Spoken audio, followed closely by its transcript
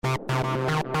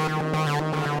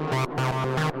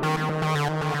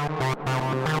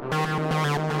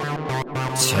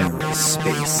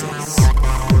TerraSpaces.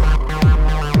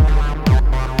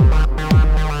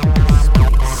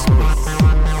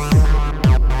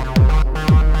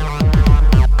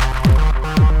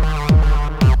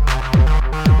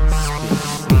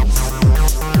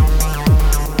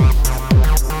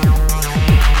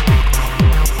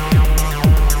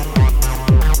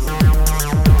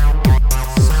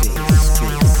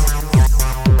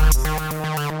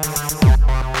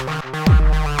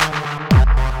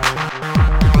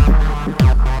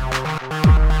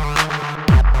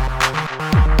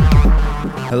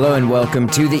 Hello and welcome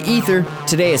to The Ether.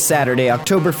 Today is Saturday,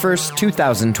 October 1st,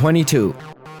 2022.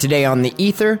 Today on The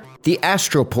Ether, the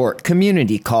Astroport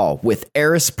community call with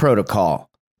Eris protocol.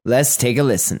 Let's take a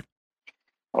listen.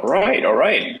 All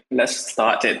right. Let's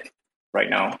start it right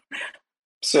now.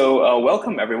 So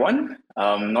welcome everyone.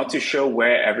 Not too sure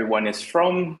where everyone is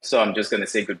from, so I'm just going to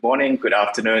say good morning, good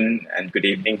afternoon, and good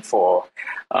evening for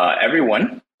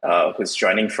everyone who's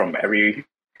joining from every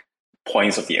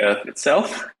points of the earth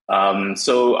itself.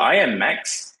 So I am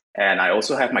Max, and I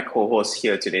also have my co-host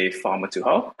here today, Farmer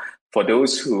Tuhao. For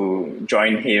those who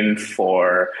join him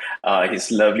for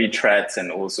his lovely threads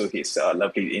and also his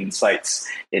lovely insights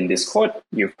in Discord,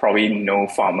 you probably know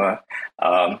Farmer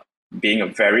being a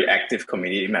very active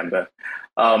community member.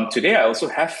 Today I also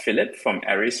have Philip from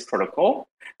Eris protocol.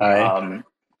 Hi.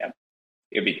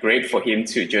 It'd be great for him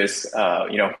to just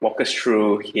walk us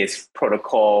through his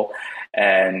protocol,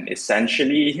 and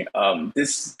essentially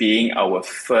this being our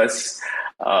first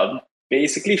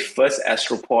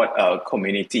Astroport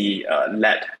community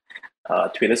led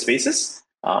Twitter Spaces.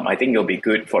 I think it'll be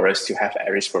good for us to have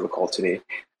Eris protocol today.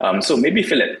 So maybe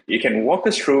Philip, you can walk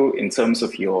us through in terms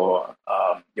of your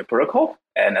protocol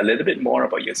and a little bit more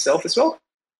about yourself as well.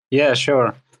 Yeah,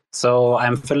 sure. So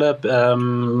I'm Philip.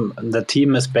 The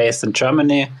team is based in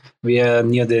Germany. We are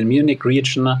near the Munich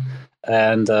region.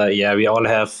 And we all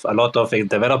have a lot of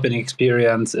developing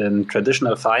experience in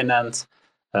traditional finance,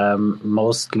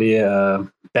 mostly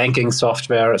banking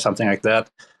software or something like that,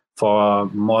 for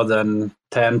more than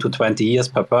 10 to 20 years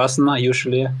per person,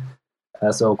 usually.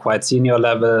 So quite senior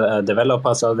level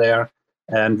developers are there.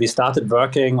 And we started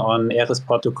working on Eris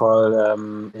protocol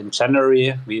in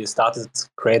January. We started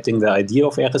creating the idea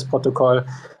of Eris protocol.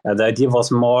 The idea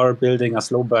was more building a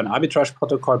slow burn arbitrage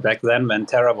protocol back then when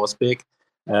Terra was big.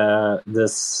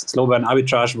 This slow burn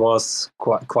arbitrage was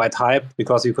quite hyped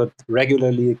because you could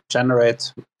regularly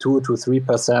generate 2 to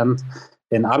 3%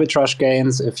 in arbitrage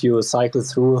gains if you cycle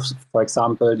through. For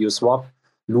example, you swap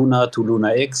Luna to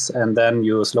Luna X and then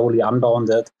you slowly unbound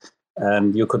it,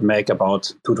 and you could make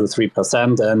about 2 to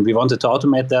 3%. And we wanted to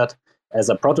automate that as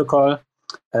a protocol.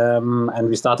 And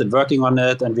we started working on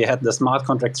it, and we had the smart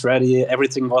contracts ready.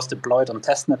 Everything was deployed on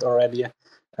testnet already.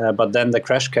 But then the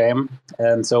crash came,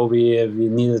 and so we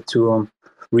needed to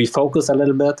refocus a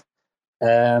little bit.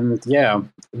 And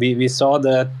we saw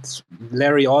that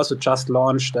Larry also just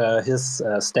launched his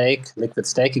liquid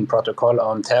staking protocol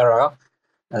on Terra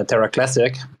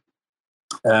Classic,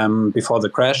 before the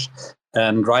crash.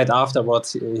 And right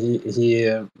afterwards, he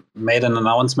made an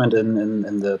announcement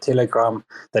in the Telegram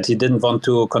that he didn't want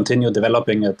to continue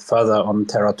developing it further on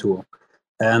Terra 2.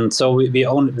 And so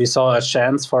we saw a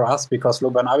chance for us, because slow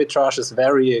burn arbitrage is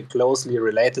very closely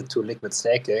related to liquid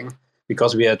staking,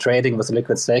 because we are trading with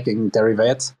liquid staking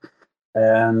derivatives.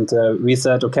 And we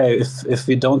said, okay, if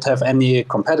we don't have any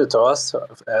competitors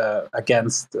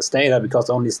against Stater,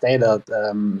 because only Stater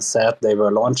said they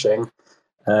were launching,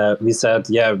 we said,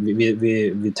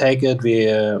 we take it,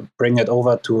 we bring it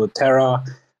over to Terra,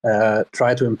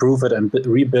 try to improve it and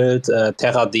rebuild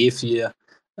Terra DeFi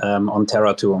on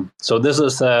Terra 2. So this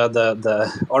is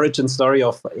the origin story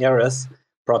of Eris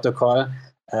protocol.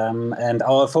 And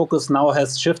our focus now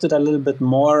has shifted a little bit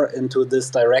more into this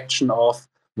direction of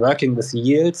working with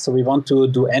yield. So we want to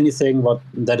do anything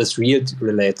that is yield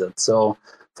related. So,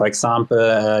 for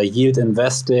example, yield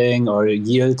investing or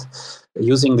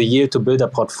using the yield to build a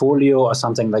portfolio or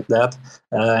something like that.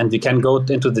 And we can go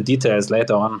into the details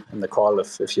later on in the call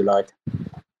if you like.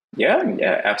 Yeah,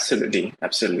 absolutely.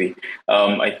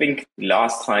 I think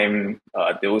last time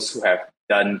those who have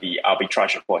done the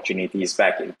arbitrage opportunities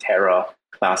back in Terra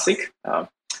Classic,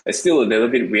 it's still a little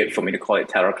bit weird for me to call it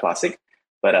Terra Classic,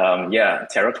 but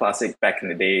Terra Classic back in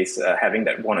the days, having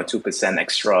that 1 or 2%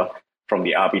 extra from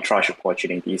the arbitrage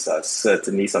opportunities are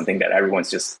certainly something that everyone's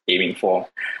just aiming for,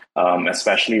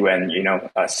 especially when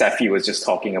Safi was just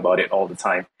talking about it all the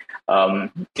time.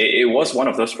 it was one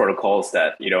of those protocols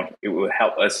that, it will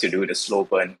help us to do the slow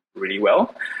burn really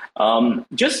well.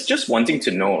 Just wanting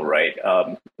to know, right?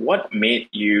 What made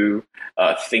you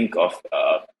think of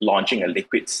launching a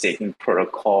liquid staking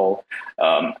protocol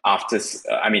after?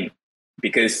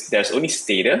 Because there's only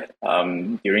Stader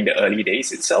during the early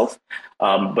days itself.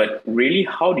 But really,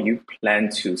 how do you plan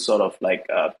to sort of like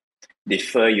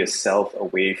defer yourself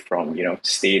away from,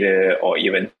 Stader, or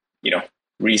even,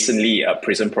 recently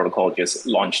Prism Protocol just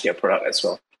launched their product as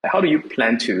well. How do you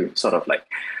plan to sort of like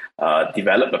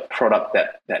develop a product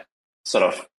that sort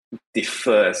of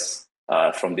differs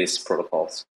from these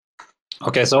protocols?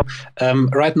 Okay, so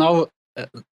right now,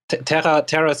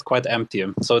 Terra is quite empty,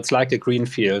 so it's like a green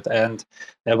field. And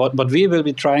what we will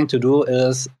be trying to do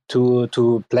is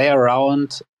to play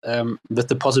around with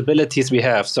the possibilities we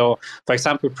have. So, for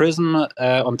example, Prism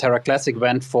on Terra Classic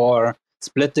went for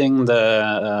splitting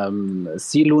the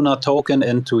C Lunar token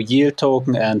into yield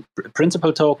token and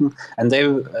principal token, and they,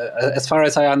 as far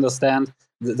as I understand,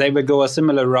 they will go a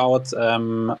similar route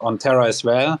on Terra as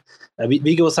well.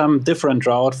 We go some different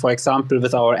route. For example,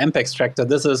 with our AMP extractor,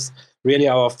 this is really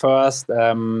our first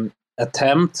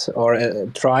attempt or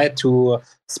try to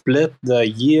split the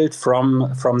yield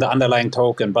from the underlying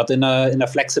token, but in a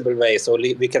flexible way. So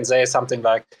we can say something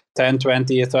like 10,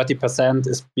 20, 30%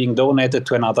 is being donated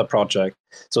to another project.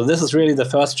 So this is really the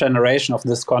first generation of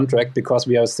this contract, because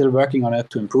we are still working on it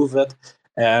to improve it.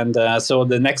 And so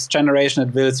the next generation,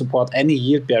 it will support any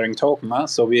yield-bearing token.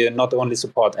 So we not only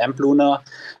support AMP Luna,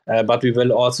 but we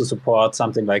will also support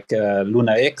something like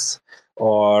Luna X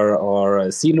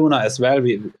or C Luna as well.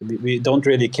 We don't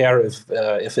really care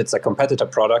if it's a competitor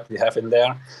product we have in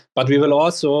there. But we will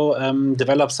also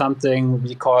develop something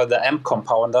we call the AMP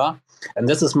compounder. And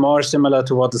this is more similar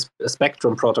to what the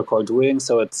Spectrum protocol doing.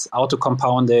 So it's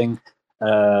auto-compounding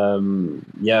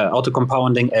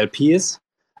LPs.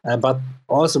 But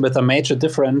also with a major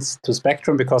difference to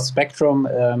Spectrum, because Spectrum,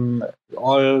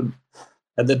 all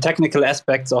the technical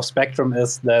aspects of Spectrum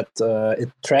is that it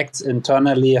tracks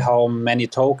internally how many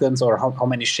tokens or how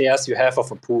many shares you have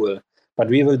of a pool. But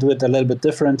we will do it a little bit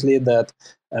differently, that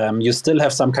you still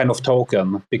have some kind of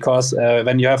token, because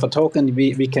when you have a token,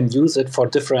 we can use it for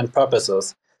different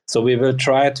purposes. So we will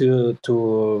try to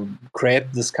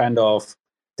create this kind of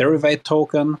derivative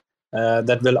token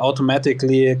that will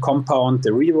automatically compound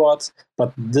the rewards,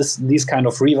 but these kind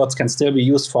of rewards can still be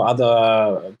used for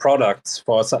other products,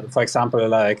 for example,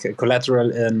 like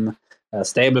collateral in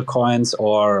stable coins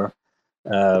or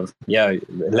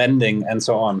lending and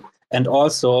so on, and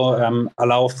also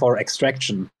allow for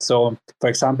extraction. So, for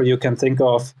example, you can think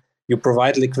of, you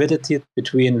provide liquidity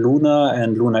between Luna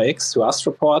and Luna X to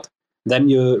Astroport. Then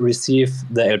you receive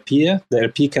the LP. The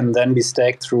LP can then be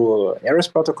staked through Eris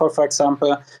protocol, for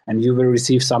example, and you will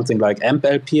receive something like AMP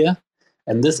LP.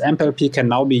 And this AMP LP can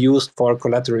now be used for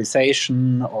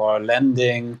collateralization or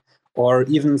lending, or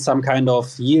even some kind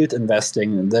of yield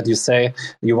investing, that you say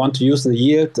you want to use the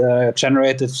yield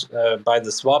generated by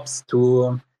the swaps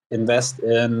to invest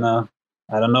in,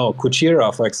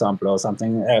 Kuchira, for example, or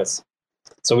something else.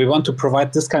 So we want to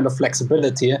provide this kind of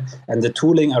flexibility and the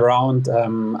tooling around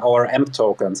our AMP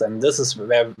tokens. And this is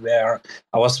where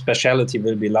our specialty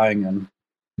will be lying in.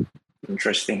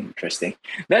 Interesting.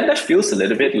 That feels a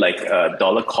little bit like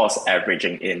dollar cost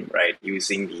averaging in, right?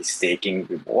 Using the staking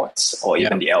rewards or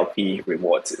even the LP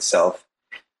rewards itself.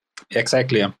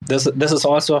 Exactly. This is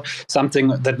also something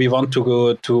that we want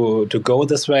to go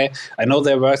this way. I know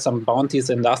there were some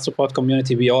bounties in the Astroport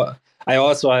community. I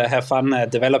also have fun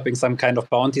developing some kind of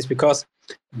bounties, because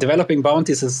developing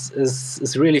bounties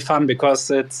is really fun,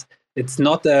 because it's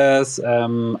not as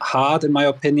hard, in my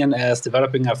opinion, as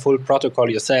developing a full protocol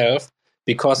yourself,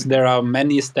 because there are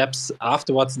many steps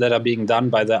afterwards that are being done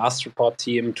by the Astroport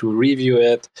team to review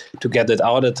it, to get it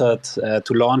audited,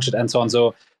 to launch it, and so on.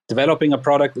 So developing a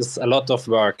product is a lot of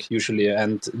work usually,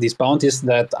 and these bounties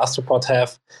that Astroport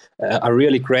have are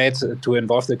really great to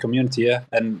involve the community,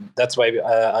 and that's why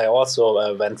I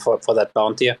also went for that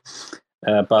bounty.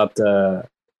 But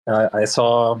I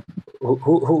saw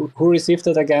who received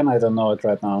it again. I don't know it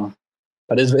right now,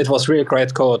 but it was really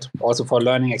great code, also for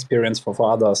learning experience for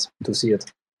others to see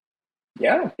it.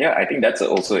 Yeah, I think that's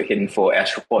also a hint for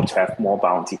Astroport to have more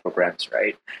bounty programs,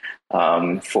 right?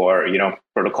 For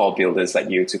protocol builders like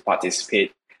you to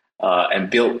participate and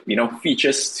build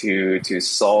features to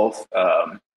solve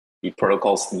the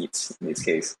protocol's needs in this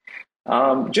case.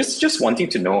 Just wanting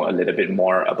to know a little bit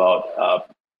more about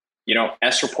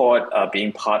Astroport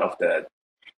being part of the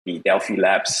Delphi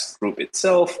Labs group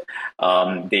itself.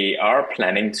 They are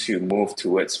planning to move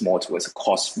towards a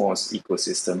Cosmos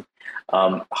ecosystem.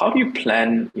 How do you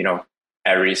plan,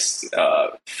 Eris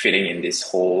fitting in this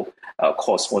whole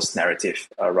Cosmos narrative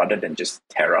rather than just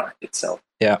Terra itself?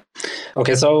 Yeah.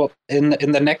 Okay. So in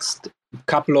the next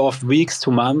couple of weeks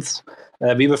to months,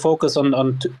 we will focus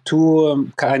on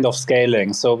two kind of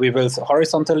scaling. So we will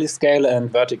horizontally scale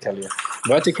and vertically.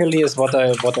 Vertically is what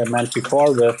I meant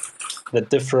before with the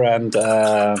different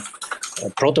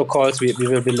protocols we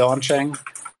will be launching,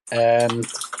 and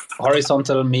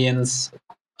horizontal means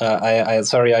I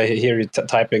sorry, I hear you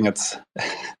typing. It's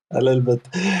a little bit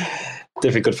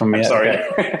difficult for me. I'm sorry.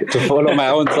 To follow my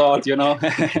own thought,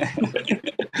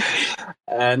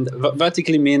 And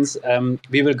vertically means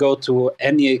we will go to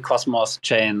any Cosmos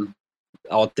chain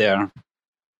out there.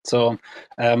 So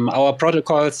our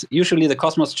protocols, usually the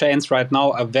Cosmos chains right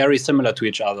now are very similar to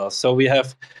each other. So we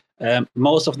have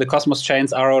most of the Cosmos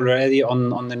chains are already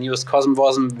on the newest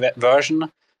Cosmos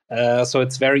version. So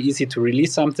it's very easy to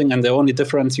release something. And the only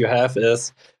difference you have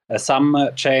is some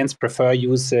chains prefer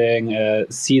using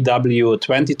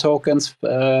CW20 tokens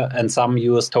and some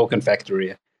use Token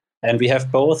Factory. And we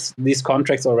have both these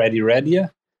contracts already ready.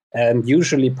 And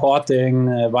usually porting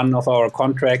one of our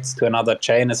contracts to another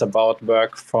chain is about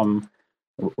work from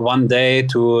 1 day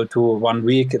to 1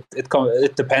 week.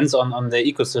 It depends on the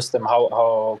ecosystem,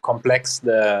 how complex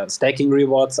the staking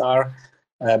rewards are.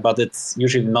 But it's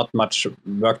usually not much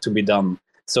work to be done.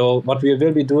 So what we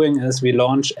will be doing is we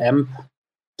launch AMP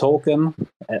token,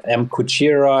 AMP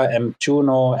Kuchira, AMP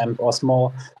Juno, AMP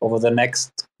Osmo over the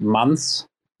next months.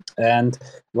 And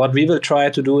what we will try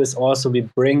to do is also we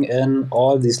bring in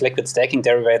all these liquid staking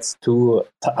derivatives to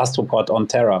Astroport on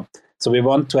Terra. So we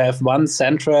want to have one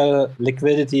central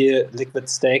liquid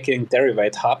staking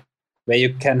derivate hub where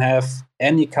you can have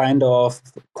any kind of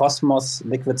Cosmos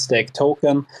liquid stake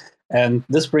token. And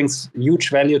this brings huge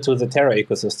value to the Terra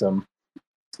ecosystem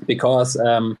because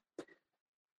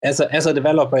as a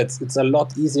developer, it's a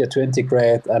lot easier to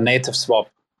integrate a native swap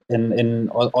in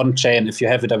on chain if you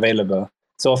have it available.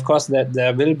 So of course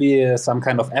there will be some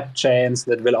kind of app chains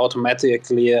that will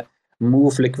automatically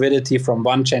move liquidity from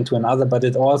one chain to another, but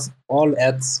it all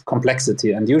adds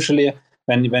complexity. And usually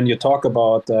when you talk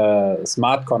about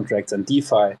smart contracts and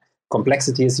DeFi,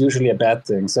 complexity is usually a bad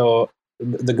thing. So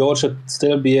the goal should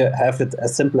still be have it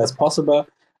as simple as possible.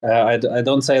 I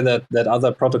don't say that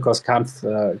other protocols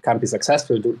can't be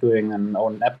successful doing an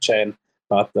own app chain,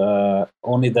 but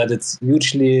only that it's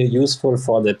hugely useful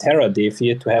for the Terra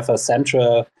DeFi to have a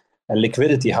central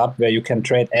liquidity hub where you can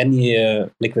trade any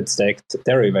liquid staked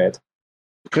derivative.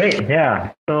 Great,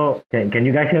 yeah. So can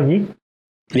you guys hear me?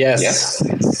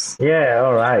 Yes. Yeah,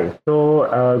 all right.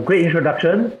 So great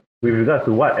introduction with regards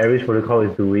to what Eris Protocol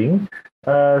is doing.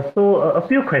 So a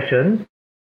few questions.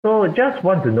 So just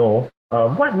want to know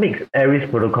what makes Eris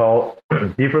Protocol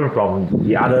different from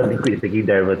the other liquid staking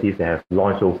derivatives that have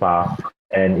launched so far.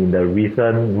 And in the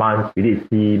recent months, we did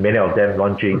see many of them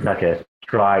launching, such as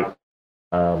Strike,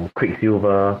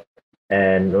 Quicksilver,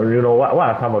 and what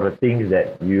are some of the things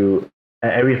that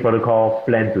Eris Protocol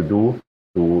plan to do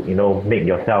to make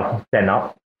yourself stand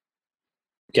out?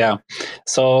 Yeah,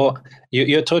 so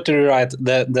you're totally right.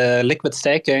 The liquid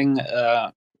staking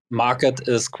market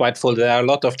is quite full. There are a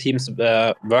lot of teams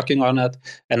working on it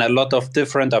and a lot of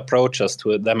different approaches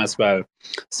to them as well.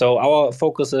 So our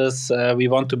focus is we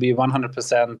want to be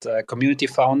 100% community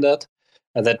founded.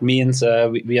 That means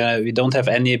we don't have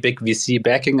any big VC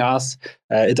backing us.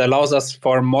 It allows us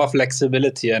for more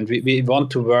flexibility, and we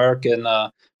want to work in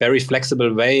a very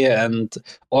flexible way and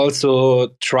also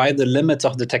try the limits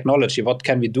of the technology. What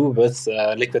can we do with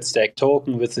liquid stake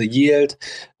token, with the yield,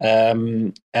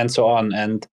 and so on.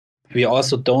 And we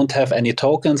also don't have any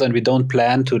tokens, and we don't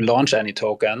plan to launch any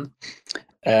token.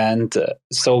 And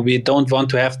so we don't want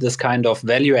to have this kind of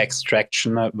value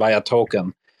extraction via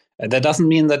token. That doesn't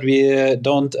mean that we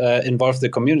don't involve the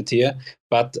community,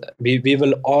 but we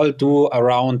will all do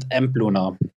around AMP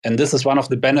Luna. And this is one of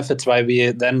the benefits why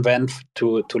we then went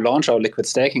to launch our liquid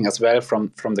staking as well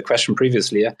from the question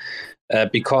previously,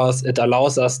 because it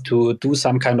allows us to do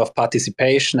some kind of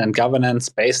participation and governance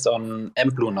based on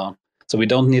AMP Luna. So we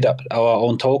don't need our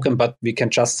own token, but we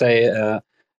can just say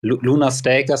Luna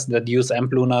stakers that use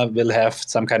AMP Luna will have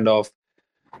some kind of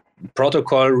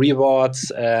protocol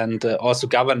rewards and also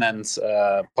governance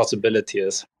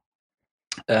possibilities.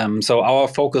 So our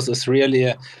focus is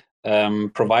really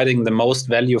providing the most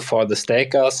value for the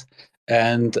stakers.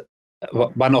 And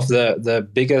one of the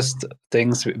biggest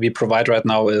things we provide right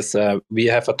now is we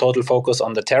have a total focus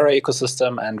on the Terra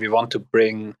ecosystem, and we want to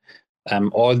bring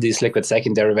all these liquid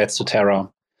staking derivatives to Terra.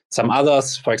 Some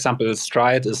others, for example,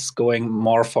 Stride is going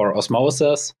more for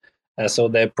osmosis. So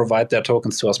they provide their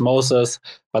tokens to osmosis,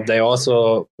 but they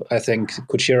also, I think,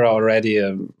 Kuchira already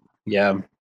they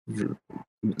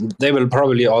will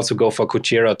probably also go for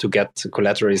Kujira to get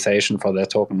collateralization for their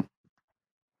token.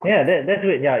 Yeah, that's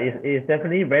good. Yeah, it's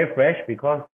definitely very fresh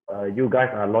because you guys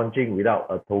are launching without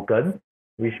a token,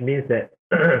 which means that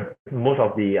most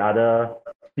of the other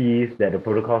fees that the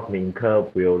protocols may incur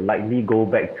will likely go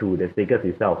back to the stakers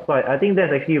itself. So I think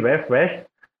that's actually very fresh.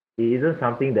 It isn't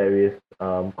something that is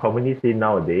commonly seen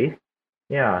nowadays.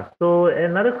 Yeah. So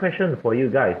another question for you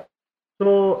guys.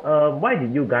 So why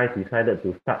did you guys decided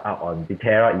to start out on the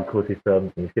Terra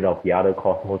ecosystem instead of the other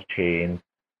Cosmos chains,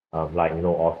 like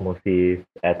Osmosis,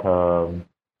 Atom,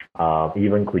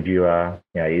 even Kujira?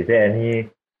 Yeah. Is there any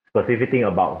specific thing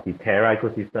about the Terra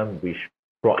ecosystem which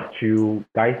brought you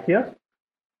guys here?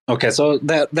 Okay, so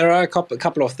there are a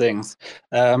couple of things.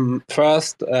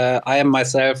 First, I am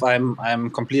myself. I'm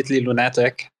completely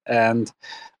lunatic, and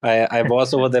I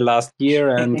was over the last year,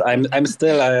 and I'm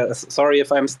still sorry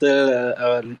if I'm still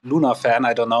a Luna fan.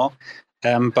 I don't know,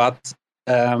 but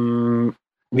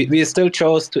we still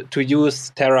chose to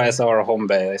use Terra as our home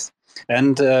base,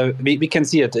 and we can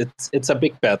see it. It's a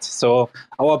big bet. So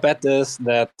our bet is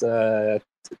that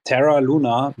Terra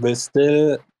Luna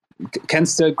can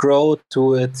still grow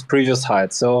to its previous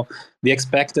height. So we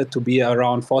expect it to be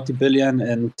around 40 billion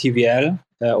in TVL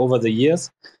over the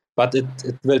years, but it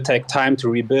will take time to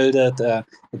rebuild it.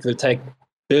 It will take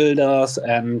builders,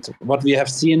 and what we have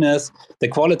seen is the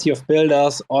quality of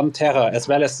builders on Terra as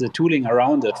well as the tooling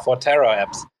around it for Terra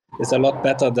apps is a lot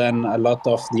better than a lot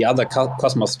of the other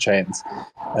Cosmos chains.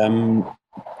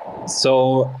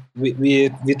 So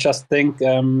we just think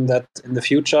that in the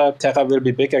future Terra will be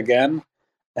big again.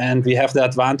 And we have the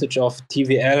advantage of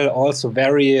TVL also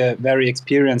very, very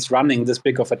experienced running this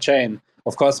big of a chain.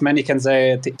 Of course, many can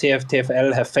say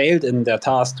TFL have failed in their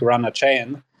task to run a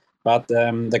chain, but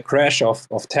the crash of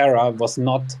Terra was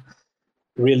not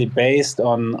really based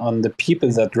on the people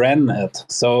that ran it.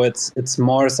 So it's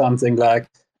more something like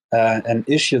an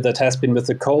issue that has been with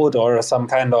the code or some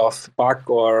kind of bug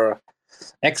or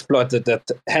exploit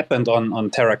that happened on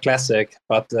Terra Classic,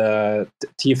 but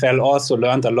TFL also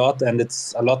learned a lot, and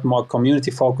it's a lot more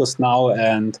community focused now.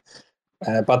 And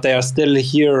but they are still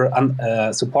here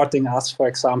supporting us. For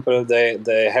example,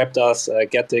 they helped us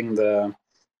getting the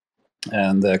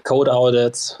code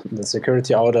audits, the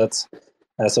security audits.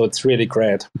 So it's really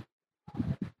great.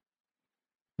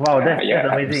 Wow, that's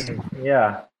amazing.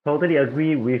 Yeah, totally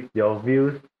agree with your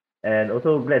views. And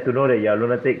also glad to know that you're a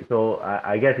lunatic. So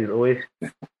I guess it's always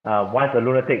once a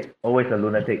lunatic, always a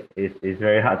lunatic. It's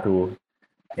very hard to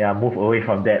move away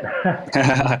from that.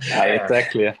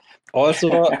 Exactly.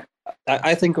 Also,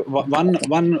 I think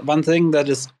one thing that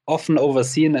is often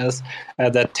overseen is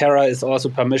that Terra is also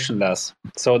permissionless.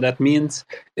 So that means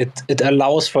it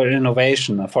allows for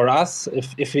innovation. For us,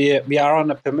 if we are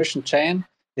on a permission chain,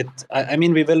 I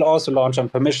mean we will also launch on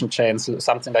permission chains,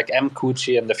 something like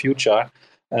mQucci in the future.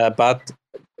 But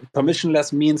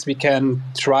permissionless means we can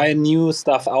try new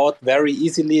stuff out very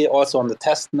easily, also on the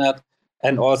test net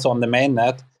and also on the main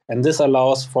net. And this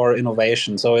allows for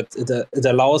innovation. So it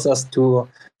allows us to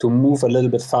move a little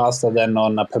bit faster than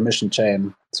on a permission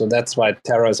chain. So that's why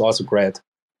Terra is also great.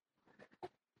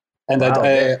 And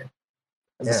wow,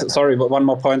 sorry, but one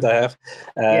more point I have.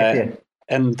 Yes.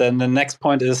 And then the next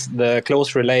point is the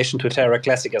close relation to Terra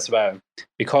Classic as well.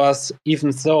 Because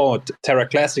even though Terra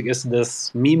Classic is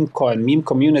this meme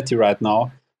community right now,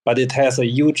 but it has a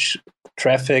huge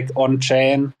traffic on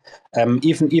chain.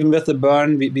 Even with the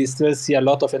burn, we still see a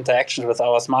lot of interaction with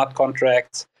our smart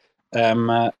contracts.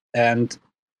 And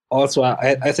also,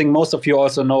 I think most of you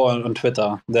also know on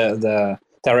Twitter, the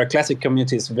Terra Classic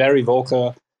community is very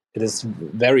vocal. It is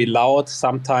very loud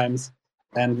sometimes.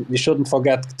 And we shouldn't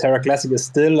forget Terra Classic is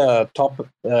still a top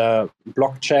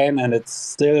blockchain, and it's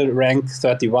still ranked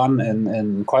 31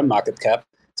 in CoinMarketCap.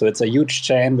 So it's a huge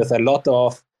chain with a lot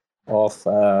of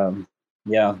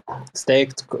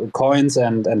staked coins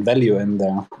and value in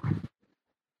there.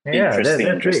 Yeah,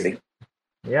 Interesting. great.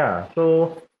 Yeah,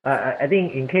 so I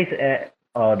think in case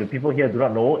the people here do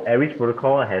not know, Eris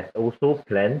Protocol has also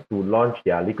planned to launch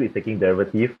their liquid staking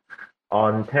derivative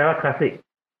on Terra Classic.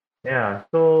 Yeah,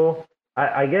 so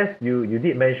I guess you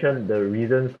did mention the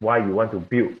reasons why you want to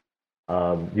build.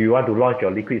 You want to launch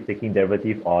your liquid staking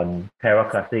derivative on Terra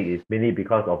Classic is mainly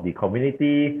because of the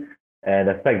community and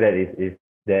the fact that is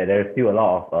that there's still a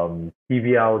lot of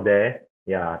TVL there.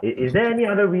 Yeah, is there any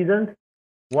other reasons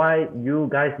why you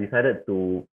guys decided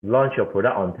to launch your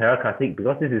product on Terra Classic?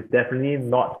 Because this is definitely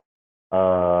not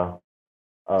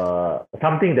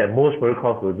something that most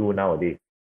protocols will do nowadays.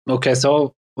 Okay,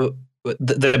 so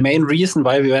the main reason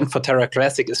why we went for Terra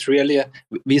Classic is really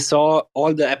we saw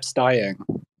all the apps dying.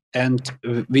 And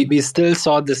we still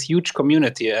saw this huge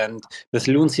community, and with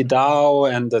Lunacy DAO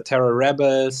and the Terra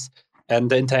Rebels and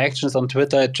the interactions on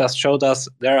Twitter, it just showed us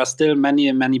there are still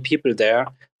many people there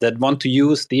that want to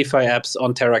use DeFi apps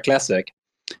on Terra Classic.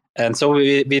 And so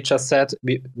we just said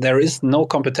there is no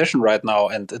competition right now,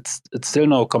 and it's still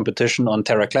no competition on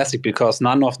Terra Classic because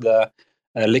none of the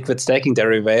liquid staking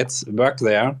derivatives work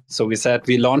there. So we said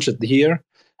we launch it here.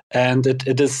 And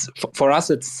it is, for us,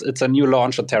 it's a new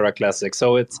launch on Terra Classic.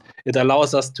 So it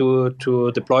allows us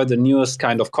to deploy the newest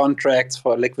kind of contracts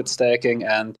for liquid staking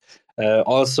and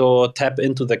also tap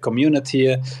into the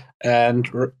community. And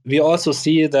we also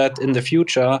see that in the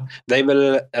future, they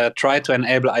will try to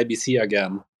enable IBC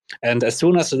again. And as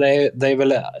soon as they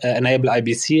will enable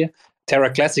IBC,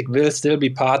 Terra Classic will still be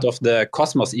part of the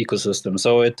Cosmos ecosystem.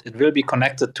 So it will be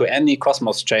connected to any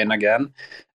Cosmos chain again,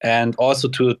 and also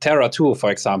to Terra 2,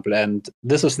 for example. And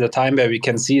this is the time where we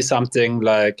can see something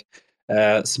like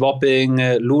swapping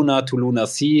Luna to Luna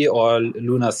C or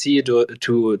Luna C to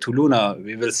Luna.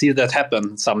 We will see that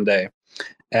happen someday.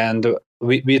 And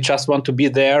we just want to be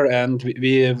there, and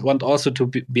we want also to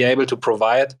be able to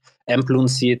provide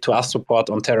Lunacy to Astroport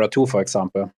on Terra 2, for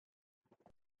example.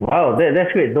 Wow,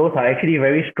 that's great. Those are actually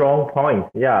very strong points.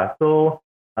 Yeah. So,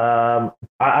 are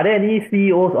there any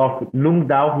CEOs of Lung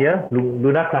DAO here?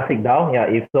 Luna Classic DAO? Yeah.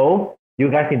 If so, you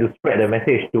guys need to spread the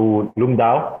message to Lung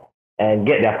DAO and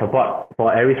get their support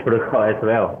for Eris protocol as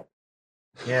well.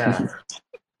 Yeah.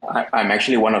 I'm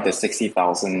actually one of the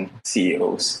 60,000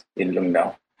 CEOs in Lung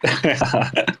DAO.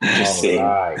 Just saying.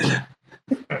 Right.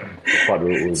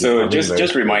 So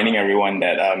just reminding everyone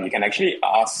that you can actually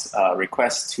ask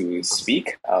requests to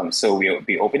speak. So we'll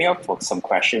be opening up for some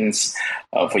questions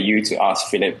for you to ask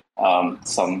Philip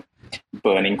some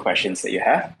burning questions that you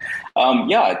have.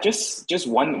 Just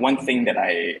one thing that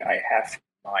I have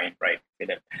in mind, right,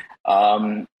 Philip?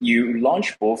 You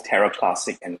launched both Terra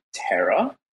Classic and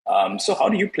Terra. So how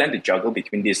do you plan to juggle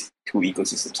between these two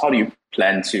ecosystems? How do you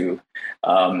plan to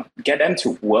get them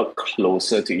to work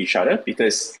closer to each other?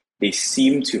 Because they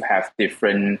seem to have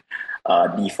different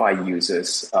DeFi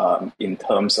users in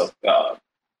terms of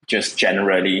just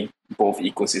generally both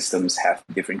ecosystems have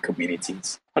different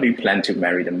communities. How do you plan to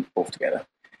marry them both together?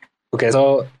 Okay,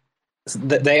 so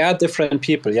they are different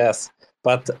people, yes.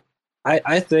 But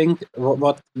I think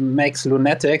what makes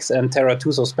Lunatics and Terra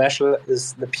 2 so special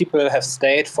is the people have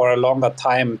stayed for a longer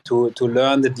time to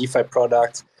learn the DeFi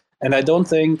products. And I don't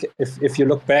think if you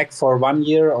look back for 1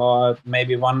 year or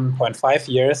maybe 1.5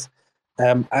 years,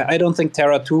 I don't think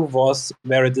Terra 2 was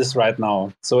where it is right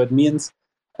now. So it means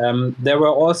there were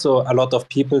also a lot of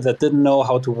people that didn't know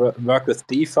how to work with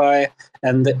DeFi,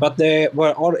 but they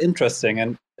were all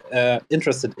interested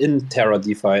in Terra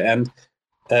DeFi. And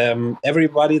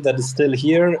everybody that is still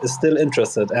here is still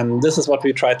interested, and this is what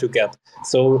we try to get.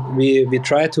 So we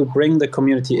try to bring the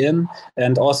community in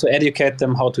and also educate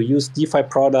them how to use DeFi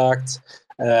products,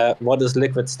 what is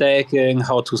liquid staking,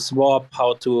 how to swap,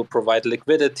 how to provide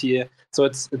liquidity. So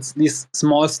it's these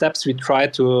small steps we try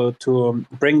to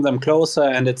bring them closer,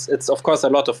 and it's of course a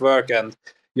lot of work. And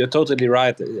you're totally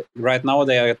right. Right now,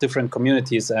 they are different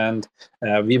communities, and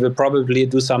we will probably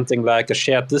do something like a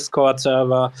shared Discord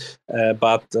server,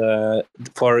 but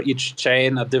for each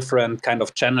chain, a different kind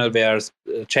of channel where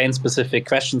chain-specific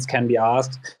questions can be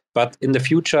asked. But in the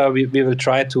future, we will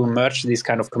try to merge these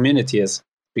kind of communities,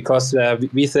 because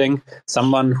we think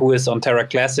someone who is on Terra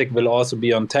Classic will also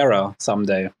be on Terra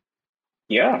someday.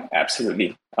 Yeah,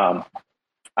 absolutely.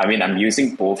 I'm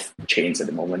using both chains at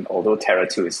the moment, although Terra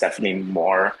 2 is definitely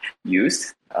more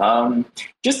used.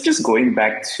 Just going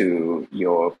back to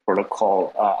your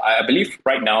protocol, I believe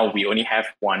right now we only have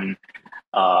one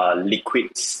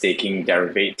liquid staking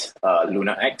derivative,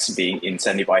 Luna X, being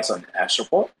incentivized on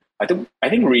Astroport. I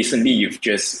think recently you've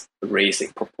just raised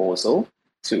a proposal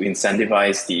to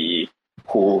incentivize the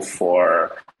pool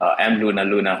for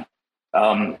Luna.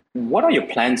 What are your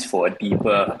plans for a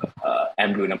deeper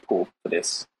Luna pool for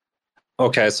this?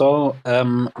 Okay, so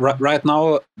right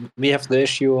now we have the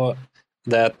issue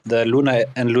that the Luna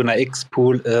and Luna X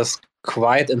pool is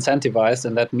quite incentivized,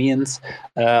 and that means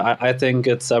I think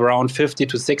it's around 50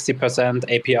 to 60%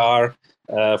 APR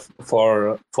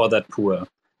for that pool.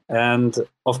 And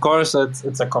of course,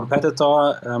 it's a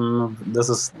competitor. This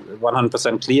is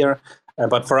 100% clear.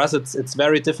 But for us, it's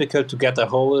very difficult to get a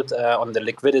hold on the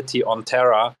liquidity on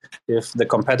Terra if the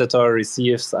competitor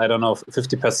receives,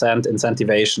 50%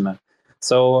 incentivation.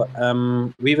 So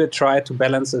we will try to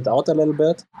balance it out a little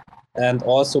bit and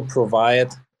also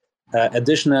provide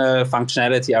additional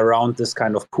functionality around this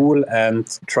kind of pool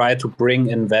and try to bring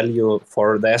in value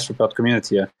for the Astroport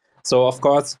community. So of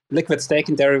course, liquid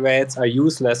staking derivatives are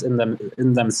useless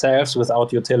in themselves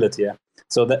without utility.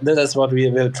 So that is what we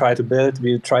will try to build.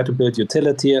 We try to build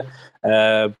utility,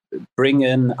 bring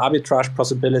in arbitrage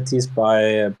possibilities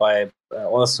by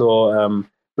also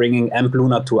bringing AMP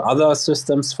Luna to other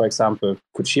systems. For example,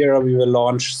 Kuchira we will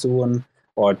launch soon,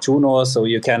 or Juno. So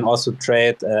you can also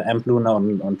trade AMP Luna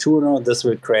on Juno. This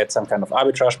will create some kind of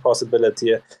arbitrage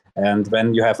possibility. And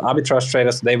when you have arbitrage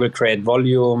traders, they will create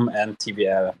volume and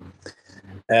TVL.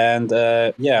 And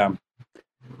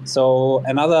so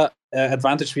another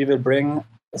advantage we will bring.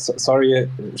 Sorry,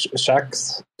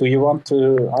 Shax, do you want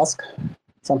to ask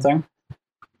something?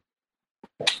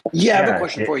 Yeah, I have a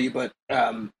question for you, but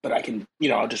I can,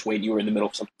 I'll just wait. You were in the middle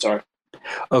of something. Sorry.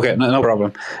 Okay, no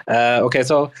problem. Okay,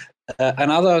 so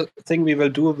another thing we will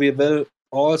do, we will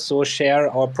also share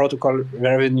our protocol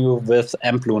revenue with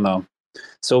AMP Luna.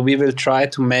 So we will try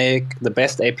to make the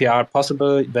best APR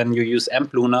possible when you use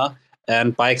AMP Luna,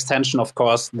 and by extension, of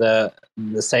course, the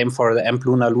same for the AMP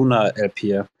Luna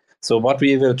LP. So what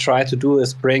we will try to do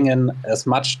is bring in as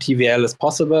much TVL as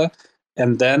possible,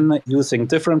 and then using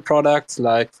different products,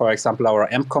 like, for example,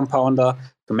 our AMP compounder,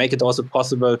 to make it also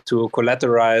possible to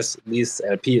collateralize these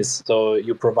LPs. So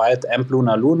you provide AMP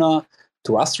Luna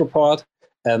to Astroport,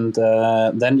 and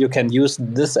then you can use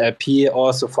this LP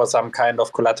also for some kind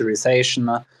of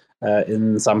collateralization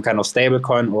in some kind of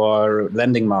stablecoin or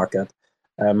lending market.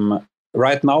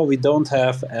 Right now, we don't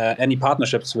have any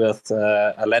partnerships with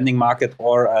a lending market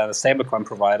or a stablecoin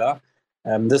provider.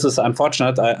 This is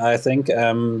unfortunate, I think,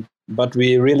 but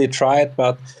we really tried,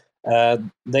 but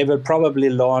they will probably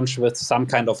launch with some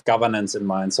kind of governance in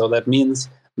mind. So that means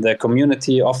the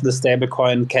community of the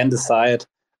stablecoin can decide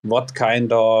what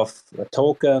kind of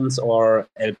tokens or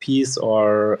LPs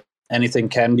or anything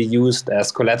can be used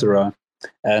as collateral.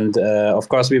 And of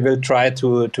course, we will try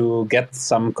to get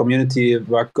some community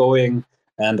work going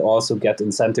and also get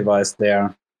incentivized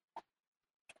there.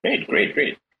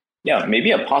 Great. Yeah,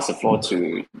 maybe I'll pass the floor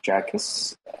to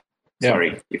Jackus.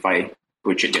 Sorry if I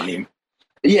butchered your name.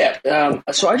 Yeah,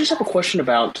 so I just have a question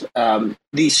about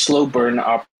these slow burn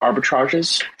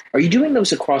arbitrages. Are you doing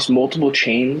those across multiple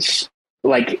chains?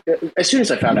 Like, as soon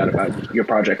as I found out about your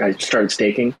project, I started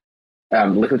staking,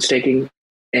 liquid staking,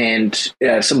 and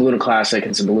some Luna Classic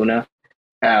and some Luna.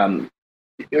 Are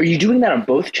you doing that on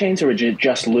both chains, or is it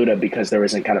just Luna because there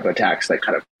isn't kind of a tax that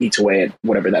kind of eats away at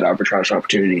whatever that arbitrage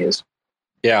opportunity is?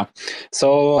 Yeah,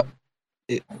 so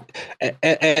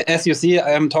as you see,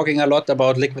 I'm talking a lot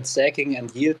about liquid staking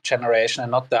and yield generation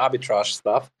and not the arbitrage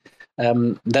stuff.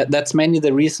 That's mainly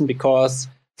the reason, because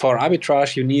for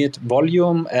arbitrage, you need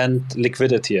volume and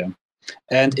liquidity.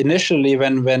 And initially,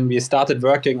 when we started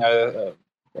working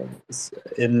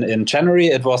in January,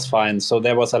 it was fine. So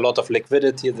there was a lot of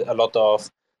liquidity, a lot of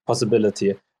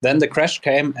possibility. Then the crash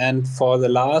came, and for the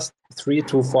last 3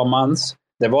 to 4 months,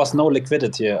 there was no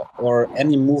liquidity or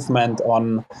any movement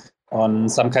on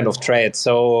some kind of trade.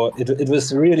 So it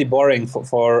was really boring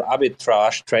for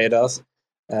arbitrage traders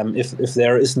if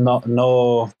there is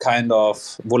no kind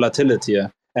of volatility,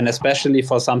 and especially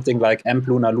for something like AMP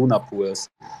Luna pools.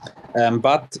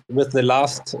 But with the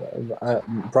last,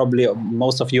 probably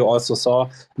most of you also saw,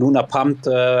 Luna pumped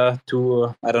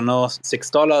to, I don't know,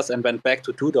 $6 and went back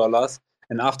to $2.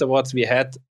 And afterwards, we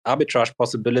had arbitrage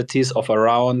possibilities of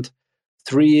around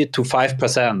 3 to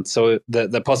 5%. So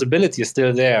the possibility is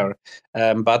still there.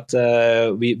 But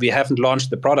we haven't launched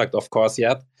the product, of course,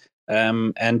 yet.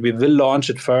 And we will launch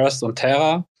it first on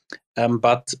Terra.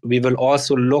 But we will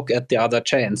also look at the other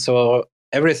chains. So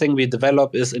everything we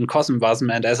develop is in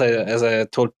CosmWasm, and as I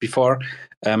told before,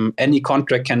 any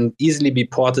contract can easily be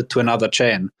ported to another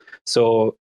chain.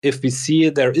 So if we see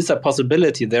there is a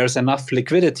possibility, there's enough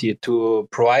liquidity to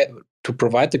provide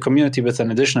the community with an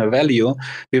additional value,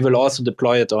 we will also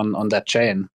deploy it on that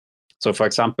chain. So, for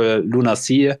example, Luna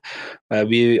C,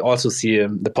 we also see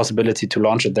the possibility to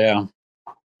launch it there.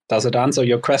 Does it answer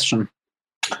your question?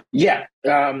 Yeah,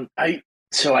 I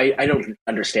don't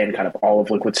understand kind of all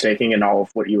of liquid staking and all of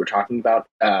what you were talking about,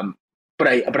 but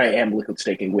I am liquid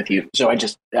staking with you. So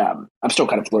I'm still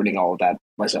kind of learning all of that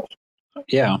myself.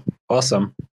 Yeah,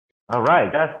 awesome. All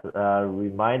right, just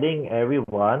reminding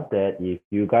everyone that if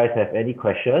you guys have any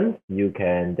questions, you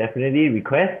can definitely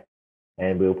request,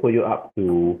 and we'll put you up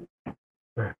to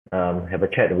have a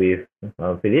chat with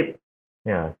Philip.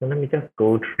 Yeah, so let me just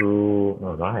go through.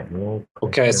 All right. No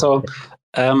okay, so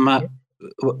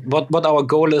what our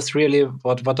goal is really,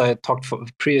 what I talked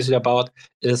previously about,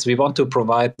 is we want to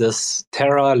provide this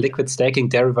Terra liquid staking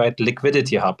derivative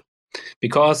liquidity hub.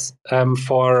 Because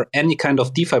for any kind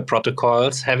of DeFi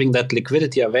protocols, having that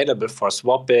liquidity available for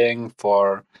swapping,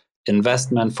 for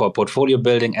investment, for portfolio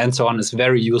building, and so on is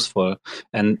very useful.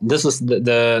 And this is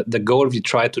the goal we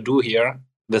try to do here,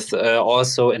 with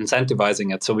also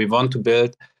incentivizing it. So we want to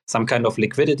build some kind of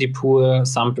liquidity pool,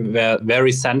 somewhere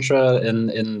very central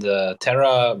in the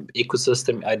Terra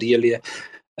ecosystem, ideally,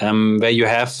 where you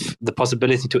have the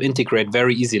possibility to integrate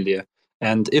very easily.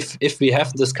 And if we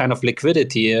have this kind of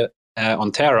liquidity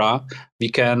on Terra, we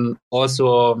can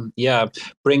also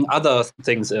bring other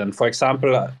things in. For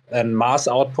example, a Mars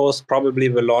outpost probably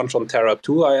will launch on Terra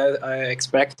 2, I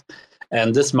expect.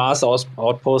 And this Mars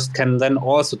outpost can then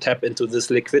also tap into this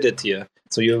liquidity.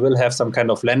 So you will have some kind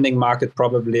of lending market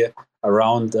probably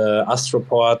around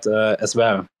Astroport as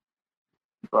well.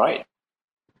 Right.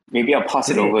 Maybe I'll pass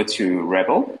it over to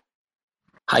Rebel.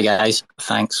 Hi guys,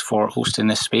 thanks for hosting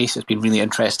this space. It's been really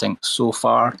interesting so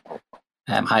far.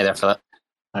 Hi there, Philip.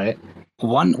 Hi.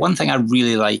 One thing I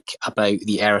really like about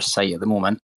the Eris site at the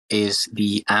moment is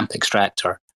the AMP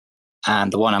extractor.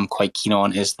 And the one I'm quite keen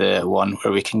on is the one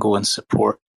where we can go and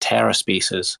support Terra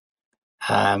spaces.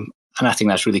 And I think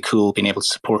that's really cool, being able to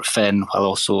support Finn while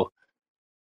also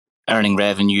earning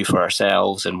revenue for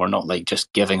ourselves, and we're not like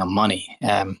just giving them money,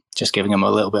 just giving them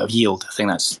a little bit of yield. I think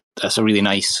that's a really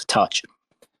nice touch.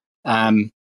 But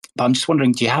I'm just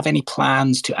wondering, do you have any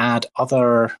plans to add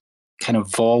other kind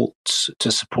of vaults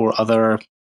to support other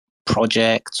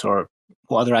projects, or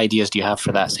what other ideas do you have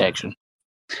for that section?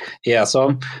 Yeah,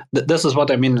 so this is what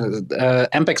I mean.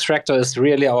 AMP extractor is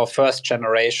really our first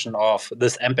generation of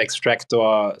this AMP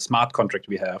extractor smart contract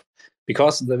we have,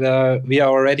 because we are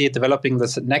already developing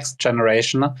this next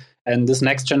generation, and this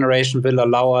next generation will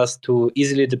allow us to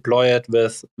easily deploy it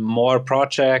with more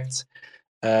projects,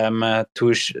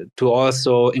 to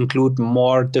also include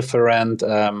more different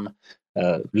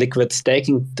liquid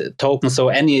staking tokens. So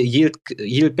any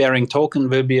yield bearing token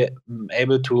will be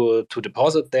able to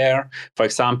deposit there. For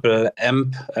example,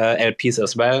 AMP LPs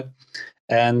as well.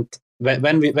 And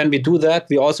when we do that,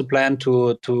 we also plan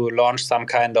to launch some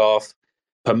kind of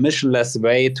permissionless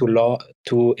way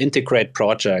to integrate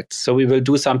projects. So we will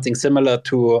do something similar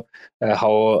to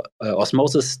how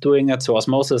Osmosis is doing it. So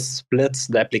Osmosis splits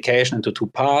the application into two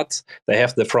parts. They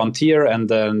have the frontier and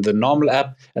then the normal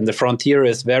app, and the frontier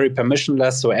is very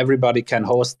permissionless, so everybody can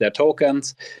host their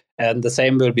tokens. And the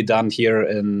same will be done here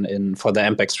in for the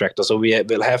AMP extractor. So we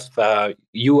will have a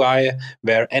UI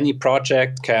where any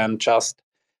project can just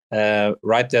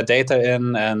write their data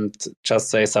in and just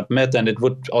say submit, and it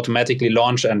would automatically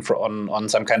launch and on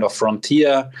some kind of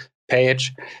frontier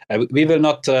page. We will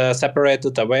not separate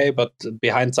it away, but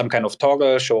behind some kind of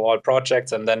toggle, show all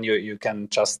projects, and then you can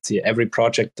just see every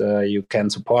project you can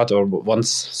support or wants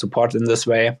support in this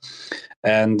way.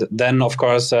 And then, of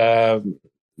course,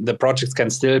 the projects can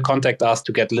still contact us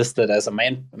to get listed as a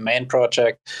main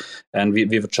project, and we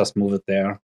would just move it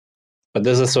there. But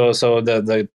this is so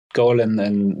the goal in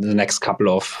the next couple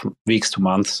of weeks to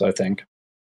months, I think.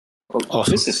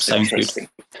 Awesome. This is interesting.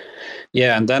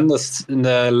 Yeah, and then in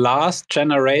the last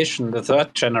generation, the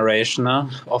third generation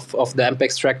of the AMP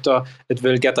extractor, it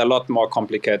will get a lot more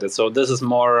complicated. So this is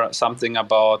more something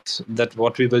about that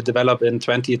what we will develop in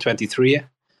 2023.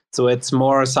 So it's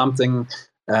more something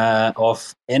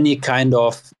of any kind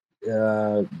of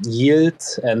yield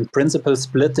and principal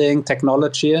splitting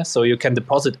technology. So you can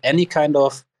deposit any kind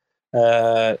of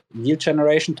yield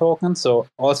generation token, so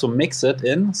also mix it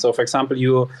in. So for example,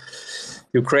 you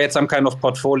create some kind of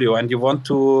portfolio and you want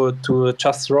to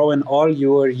just throw in all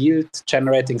your yield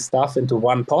generating stuff into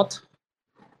one pot,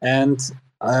 and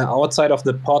outside of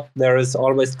the pot there is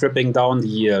always dripping down the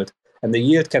yield, and the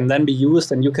yield can then be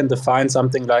used, and you can define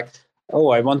something like, oh,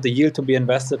 I want the yield to be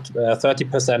invested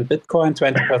 30% Bitcoin,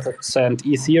 20%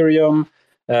 Ethereum,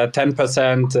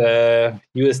 10%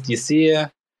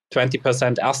 USDC,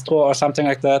 20% Astro or something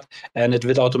like that, and it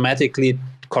will automatically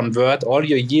convert all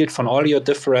your yield from all your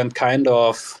different kind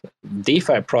of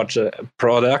DeFi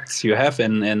products you have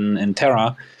in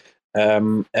Terra,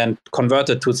 and convert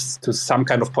it to some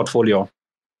kind of portfolio.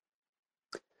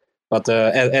 But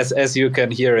as you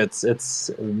can hear, it's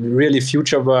really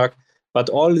future work. But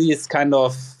all these kind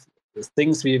of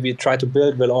things we try to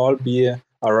build will all be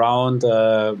around.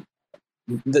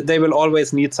 They will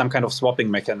always need some kind of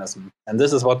swapping mechanism, and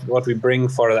this is what we bring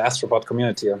for the Astroport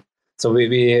community. So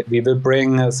we will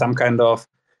bring some kind of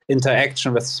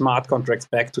interaction with smart contracts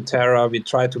back to Terra. We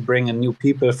try to bring in new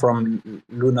people from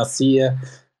Lunar Sea.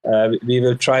 We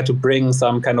will try to bring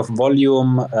some kind of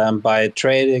volume by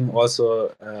trading.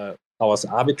 Also, our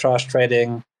arbitrage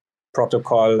trading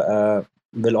protocol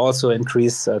will also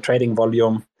increase trading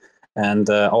volume. And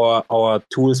our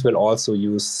tools will also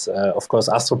use, of course,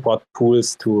 Astroport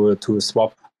pools to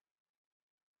swap.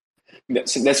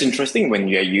 That's interesting when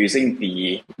you're using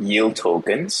the yield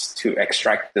tokens to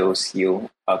extract those yield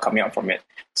coming out from it.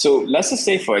 So let's just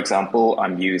say, for example,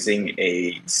 I'm using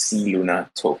a C Luna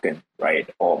token, right?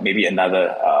 Or maybe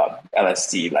another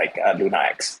LST like Luna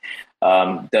X.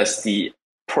 Does the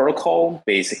protocol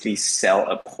basically sell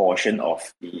a portion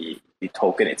of the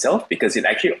token itself? Because it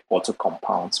actually auto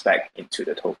compounds back into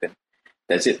the token.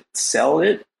 Does it sell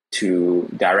it to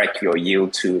direct your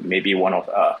yield to maybe one of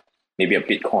maybe a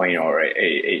Bitcoin or a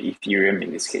Ethereum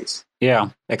in this case? Yeah,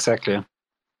 exactly.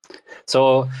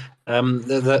 So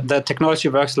the technology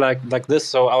works like this.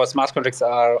 So our smart contracts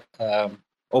are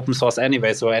open source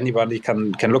anyway, so anybody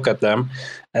can look at them.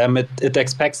 It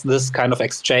expects this kind of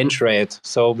exchange rate.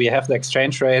 So we have the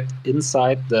exchange rate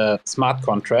inside the smart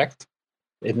contract.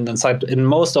 In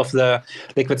most of the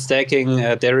liquid staking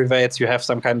derivatives, you have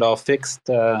some kind of fixed,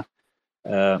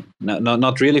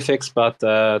 not really fixed, but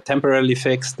temporarily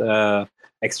fixed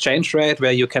exchange rate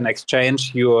where you can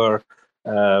exchange your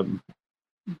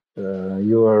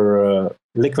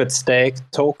liquid stake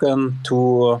token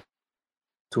to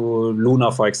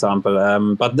Luna, for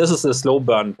example. But this is a slow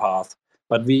burn path.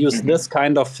 But we use this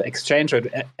kind of exchange rate.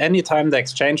 Anytime the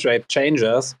exchange rate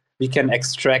changes, we can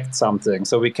extract something.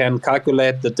 So we can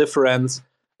calculate the difference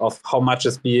of how much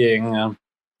is being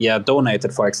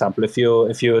donated, for example. If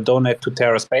you donate to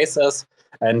Terra Spaces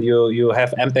and you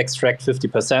have AMP extract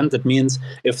 50%, it means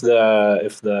if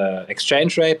the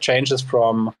exchange rate changes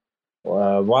from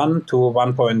 1 to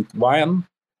 1.1,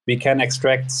 we can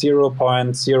extract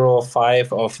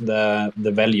 0.05 of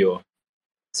the value.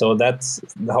 So that's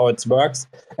how it works.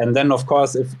 And then, of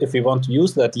course, if we want to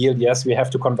use that yield, yes, we have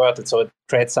to convert it. So it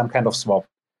creates some kind of swap.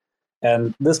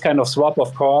 And this kind of swap,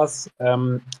 of course,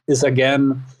 is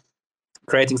again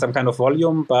creating some kind of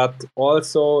volume, but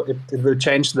also it will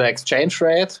change the exchange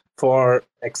rate. For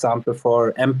example,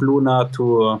 for AMP Luna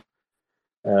to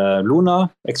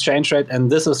Luna exchange rate. And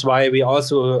this is why we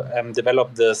also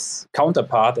developed this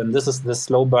counterpart. And this is the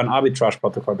slow burn arbitrage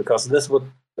protocol, because this would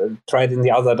try it in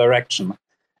the other direction.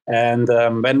 And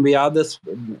when we are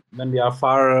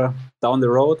far down the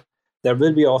road, there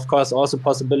will be, of course, also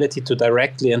possibility to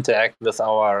directly interact with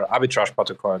our arbitrage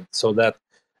protocol, so that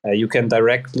you can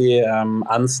directly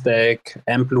unstake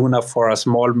AMP Luna for a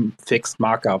small fixed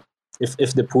markup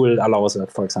if the pool allows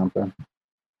it, for example.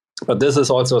 But this is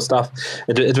also stuff.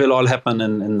 It will all happen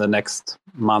in the next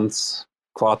months,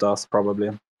 quarters,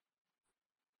 probably.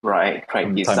 Right.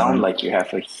 You sound like you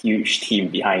have a huge team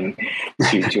behind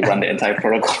to run the entire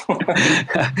protocol.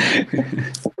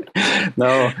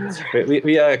 No,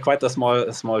 we are quite a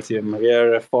small team. We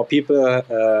are 4 people.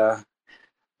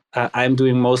 I'm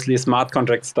doing mostly smart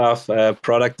contract stuff,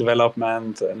 product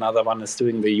development. Another one is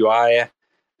doing the UI.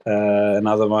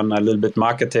 Another one a little bit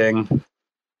marketing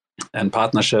and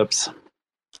partnerships.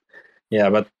 Yeah,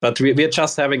 but we're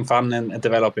just having fun and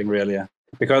developing, really.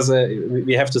 Because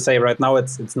we have to say right now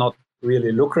it's not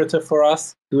really lucrative for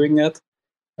us doing it,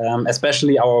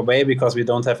 especially our way, because we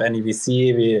don't have any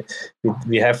VC.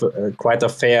 We have quite a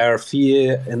fair fee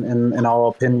in our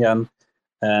opinion,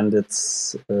 and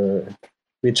it's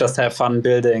we just have fun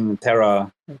building Terra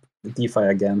DeFi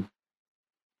again.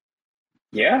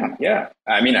 Yeah.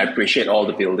 I mean, I appreciate all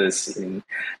the builders in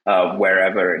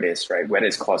wherever it is, right? Whether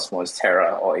it's Cosmos,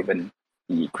 Terra, or even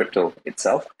the crypto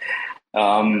itself.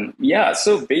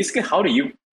 So basically, how do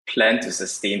you plan to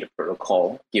sustain the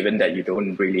protocol, given that you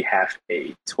don't really have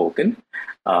a token?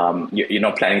 You're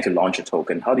not planning to launch a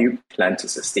token. How do you plan to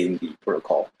sustain the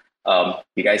protocol?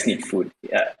 You guys need food.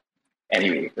 Yeah.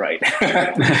 Anyway, right.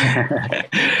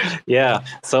 Yeah.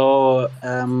 So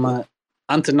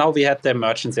until now, we had the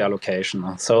emergency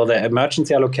allocation. So the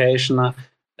emergency allocation,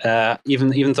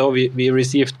 even though we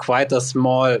received quite a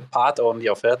small part only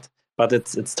of it, but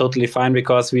it's totally fine,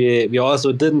 because we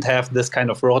also didn't have this kind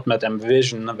of roadmap and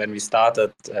vision when we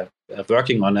started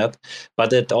working on it.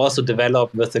 But it also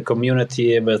developed with the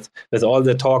community, with all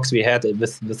the talks we had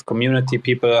with community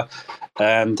people.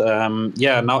 And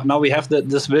now we have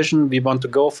this vision. We want to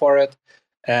go for it,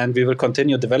 and we will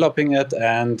continue developing it.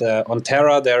 And on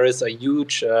Terra, there is a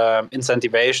huge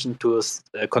incentivation to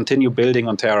continue building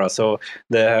on Terra. So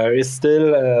there is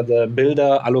still the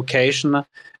builder allocation.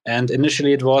 And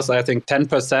initially it was, I think,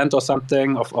 10% or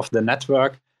something of the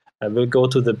network will go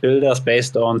to the builders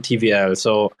based on TVL.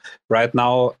 So right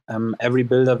now, every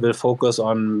builder will focus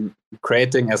on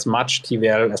creating as much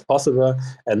TVL as possible.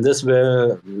 And this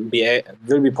will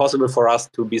be possible for us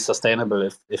to be sustainable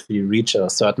if we reach a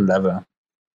certain level.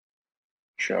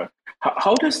 Sure.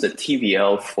 How does the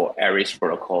TVL for Eris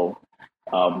protocol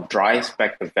drives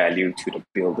back the value to the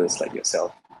builders like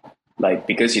yourself? Like,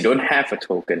 because you don't have a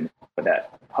token for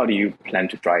that, how do you plan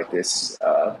to drive this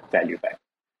value back?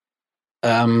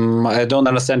 I don't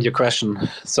understand your question.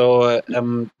 So,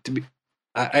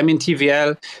 I mean,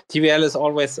 TVL is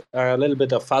always a little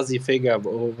bit of fuzzy figure.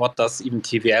 What does even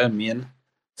TVL mean?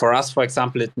 For us, for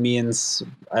example, it means,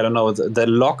 I don't know, the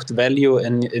locked value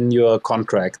in your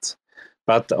contract.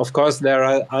 But of course,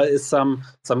 there is some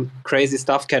crazy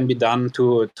stuff can be done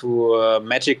to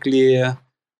magically,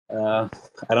 I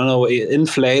don't know,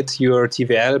 inflate your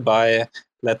TVL by,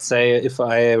 let's say, if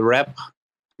I wrap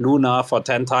Luna for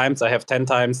 10 times, I have 10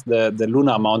 times the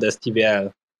Luna amount as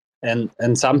TVL. And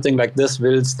something like this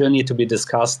will still need to be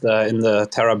discussed in the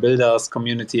Terra Builders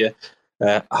community.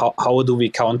 How do we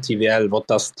count TVL? What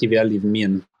does TVL even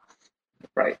mean?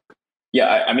 Right.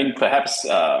 Yeah, I mean, perhaps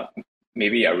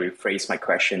maybe I rephrase my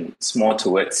question. It's more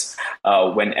towards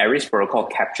when Eris protocol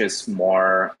captures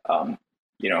more,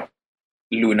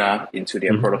 Luna into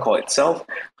their protocol itself,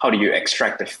 how do you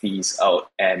extract the fees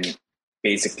out and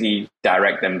basically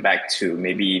direct them back to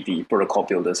maybe the protocol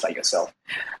builders like yourself?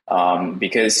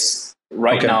 Because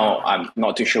right now, I'm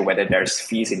not too sure whether there's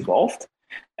fees involved.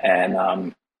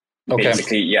 And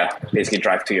basically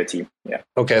drive to your team. Yeah.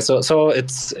 Okay, so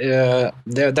it's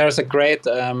there's a great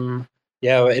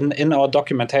in our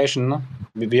documentation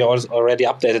we already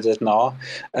updated it now,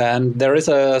 and there is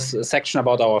a section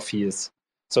about our fees.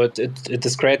 So it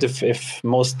is great if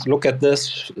most look at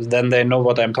this, then they know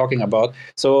what I'm talking about.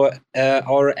 So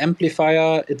our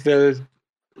amplifier, it will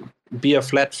be a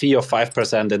flat fee of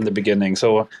 5% in the beginning.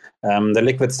 So the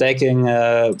liquid staking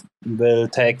will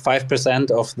take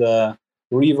 5% of the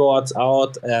rewards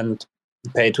out and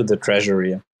pay to the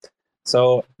treasury.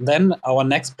 So then our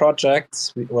next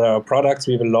projects or our products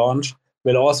we will launch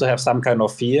will also have some kind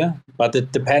of fee, but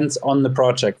it depends on the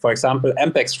project. For example,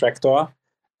 AMP Extractor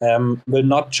will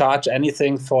not charge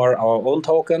anything for our own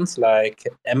tokens, like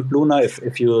AMP Luna.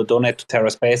 If you donate to Terra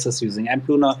Spaces using AMP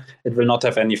Luna, it will not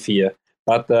have any fee.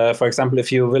 But for example,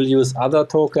 if you will use other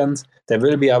tokens, there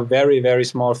will be a very, very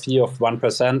small fee of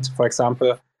 1%, for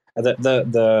example.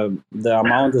 The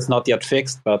amount is not yet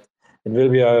fixed, but it will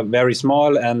be a very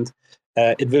small, and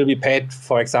it will be paid,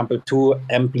 for example, to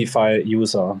amplify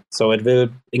user. So it will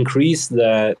increase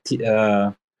the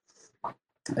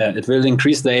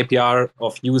APR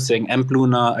of using AMP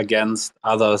Luna against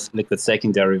other liquid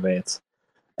staking derivatives.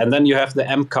 And then you have the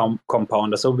AMP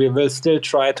compounder. So we will still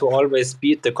try to always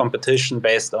beat the competition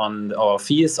based on our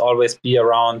fees, always be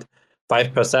around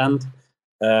 5%.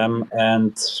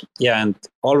 And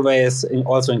always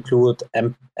also include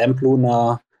AMP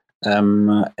Luna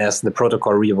as the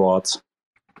protocol rewards.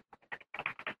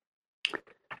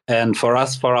 And for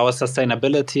us, for our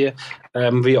sustainability,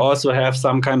 we also have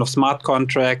some kind of smart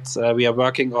contracts we are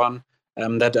working on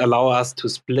that allow us to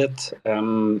split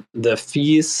the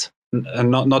fees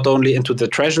not only into the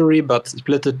treasury, but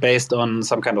split it based on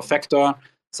some kind of factor,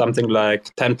 something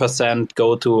like 10%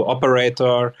 go to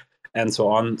operator and so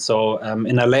on. So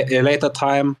in a later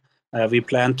time, we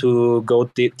plan to go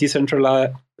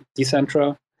decentral.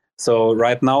 So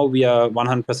right now we are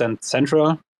 100%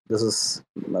 central. This is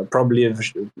probably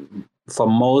for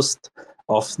most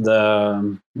of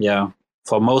the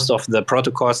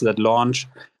protocols that launch,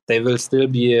 they will still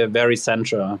be very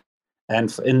central.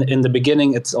 And in the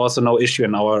beginning, it's also no issue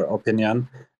in our opinion.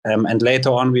 And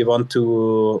later on, we want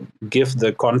to give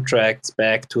the contracts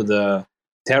back to the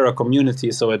Terra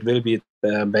community, so it will be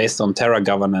based on Terra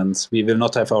governance. We will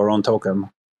not have our own token.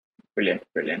 Brilliant.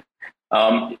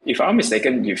 If I'm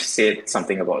mistaken, you've said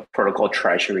something about protocol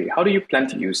treasury. How do you plan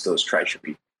to use those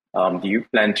treasury? Do you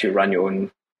plan to run your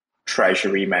own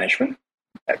treasury management in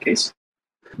that case?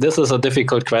 This is a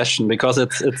difficult question because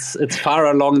it's far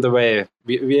along the way.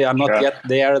 We are not yet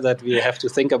there that we have to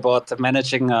think about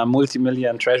managing a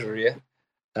multi-million treasury.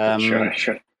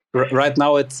 Sure. Right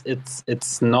now,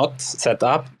 it's not set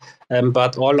up,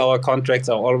 but all our contracts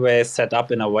are always set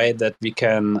up in a way that we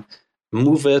can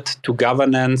move it to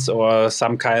governance or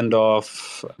some kind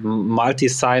of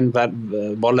multi-sign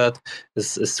wallet.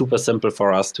 Is super simple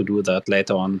for us to do that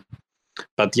later on.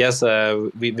 But yes,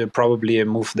 we will probably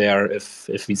move there if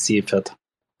we see fit.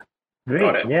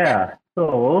 Great, yeah.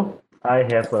 So I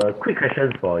have a quick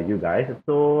question for you guys.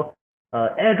 So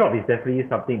airdrop is definitely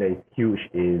something that is huge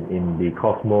in the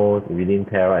Cosmos, within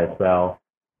Terra as well.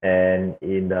 And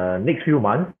in the next few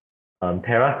months,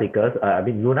 Terra stakers,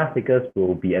 Luna stakers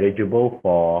will be eligible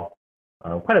for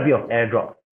quite a bit of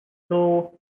airdrops.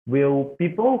 So will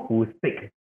people who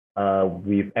stake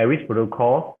with Eris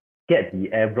protocol get the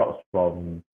airdrops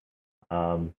from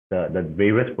the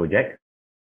various projects?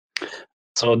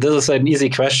 So this is an easy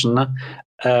question.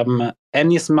 Any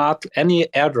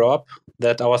airdrop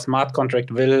that our smart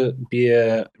contract will be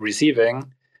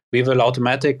receiving, we will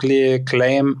automatically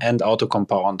claim and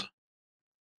auto-compound.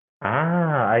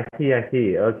 I see.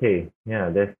 Okay. Yeah,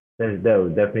 that will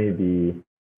definitely be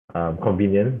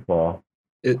convenient for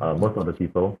most of the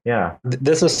people. Yeah.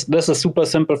 This is super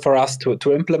simple for us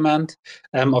to implement.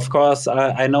 Of course,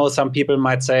 I know some people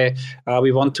might say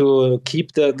we want to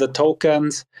keep the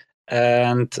tokens,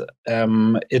 and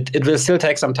it will still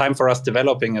take some time for us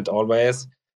developing it always.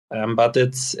 But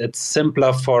it's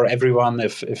simpler for everyone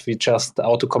if we just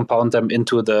auto compound them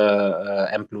into the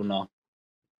AMP Luna.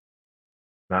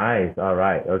 Nice. All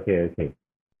right. Okay.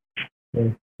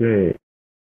 That's great.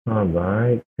 All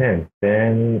right.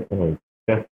 Then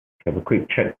just have a quick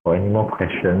check for any more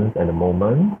questions at the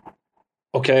moment.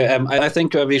 Okay. I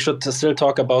think we should still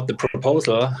talk about the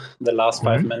proposal the last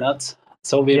 5 minutes.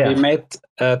 So we made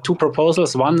 2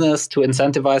 proposals. One is to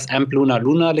incentivize AMP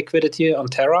Luna liquidity on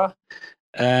Terra.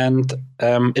 And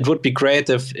it would be great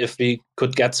if we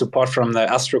could get support from the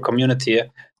Astro community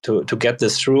to get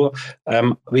this through.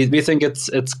 We think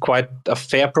it's quite a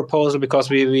fair proposal because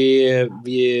we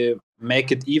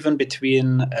make it even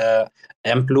between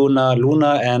AMP Luna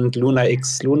and Luna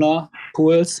X Luna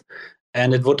pools.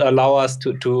 And it would allow us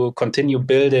to continue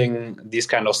building these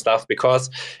kind of stuff, because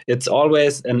it's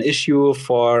always an issue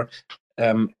for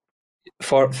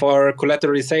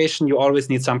collateralization. You always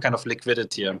need some kind of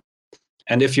liquidity.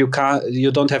 And if you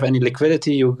don't have any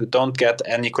liquidity, you don't get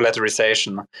any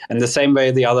collateralization. And the same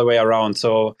way, the other way around.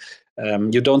 So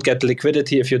you don't get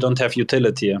liquidity if you don't have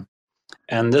utility.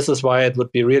 And this is why it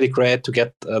would be really great to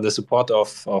get the support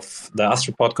of the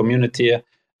Astroport community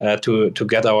to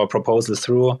get our proposal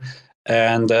through.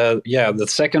 And the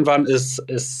second one is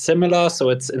similar. So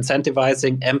it's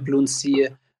incentivizing AMP Loon C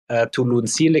to Loon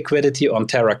C liquidity on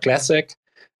Terra Classic.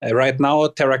 Right now,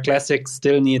 Terra Classic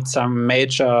still needs some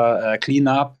major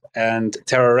cleanup, and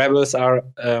Terra Rebels are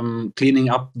cleaning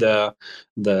up the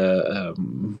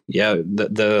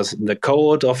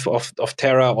code of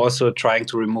Terra, also trying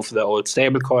to remove the old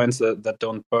stable coins that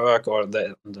don't work, or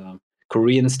the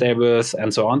Korean stables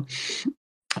and so on.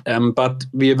 But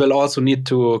we will also need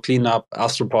to clean up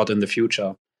Astroport in the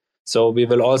future. So we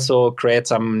will also create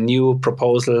some new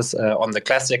proposals on the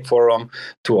Classic forum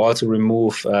to also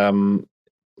remove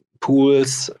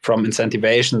pools from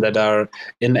incentivization that are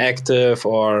inactive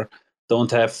or don't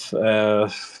have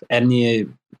any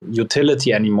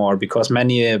utility anymore, because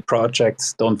many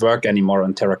projects don't work anymore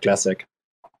on Terra Classic.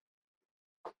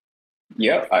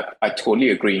 Yeah, I totally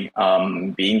agree.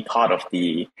 Being part of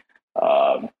the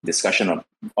discussion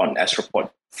on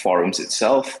Astroport forums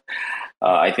itself,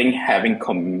 I think having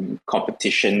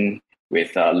competition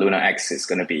with Luna X is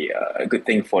going to be a good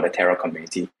thing for the Terra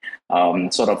community.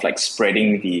 Sort of like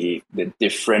spreading the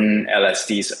different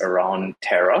LSDs around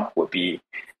Terra would be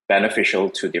beneficial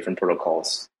to different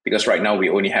protocols, because right now we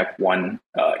only have one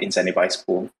incentivized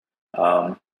pool,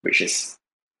 which is,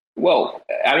 well,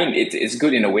 I mean, it's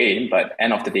good in a way, but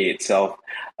end of the day itself,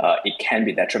 it can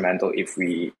be detrimental if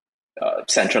we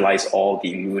centralize all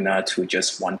the Luna to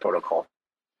just one protocol.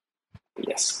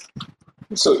 Yes.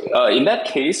 So in that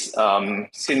case,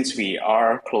 since we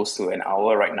are close to an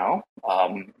hour right now,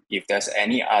 if there's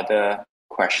any other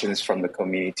questions from the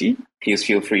community, please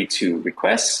feel free to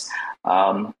request.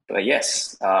 But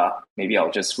yes, maybe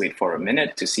I'll just wait for a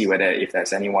minute to see if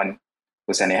there's anyone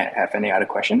who's have any other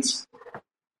questions.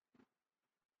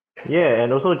 Yeah,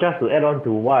 and also just to add on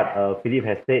to what Philip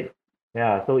has said,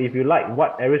 so if you like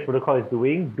what Eris Protocol is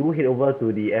doing, do head over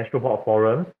to the Astroport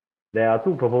forums. There are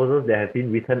 2 proposals that have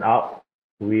been written out,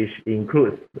 which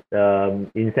includes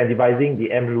incentivizing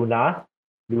the AMP Luna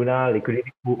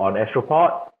liquidity pool on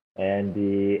Astroport, and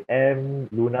the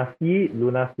AMP Luna C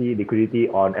liquidity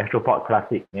on Astroport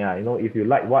Classic. If you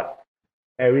like what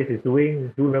Eris is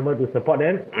doing, do remember to support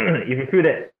them. If you feel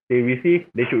that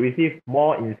they should receive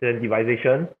more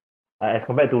incentivization as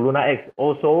compared to Luna X,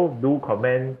 also do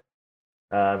comment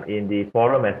in the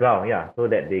forum as well, so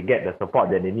that they get the support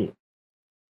that they need.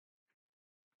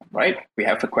 Right. We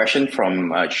have a question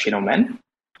from Chino Man.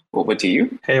 Over to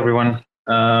you. Hey, everyone.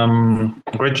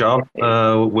 Great job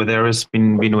with Eris.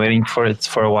 Been waiting for it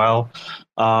for a while.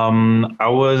 I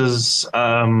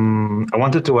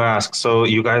wanted to ask, so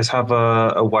you guys have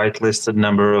a whitelisted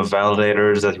number of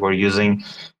validators that you are using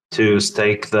to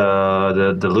stake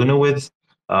the Luna with.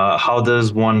 How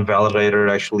does one validator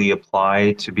actually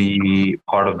apply to be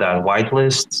part of that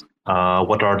whitelist?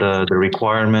 What are the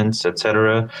requirements,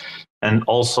 etc.? And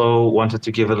also wanted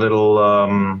to give a little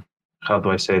how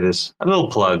do I say this? A little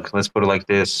plug. Let's put it like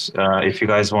this. If you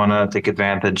guys want to take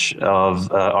advantage of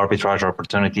arbitrage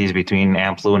opportunities between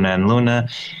AMP Luna and Luna,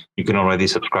 you can already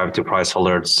subscribe to price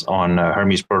alerts on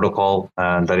Hermes protocol,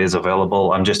 and that is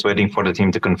available. I'm just waiting for the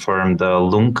team to confirm the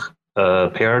LUNC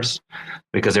pairs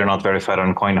because they're not verified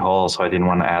on CoinHall, so I didn't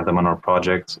want to add them on our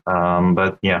project.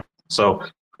 But yeah, so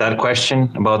that question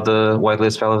about the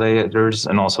whitelist validators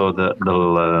and also the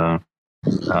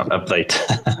update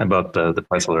about the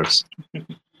price alerts.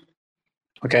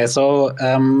 Okay, so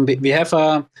we have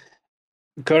a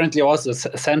currently also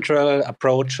a central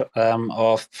approach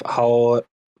of how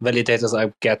validators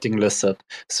are getting listed.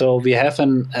 So we have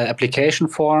an application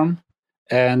form,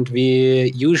 and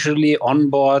we usually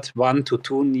onboard 1 to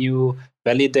 2 new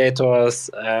validators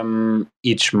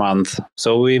each month.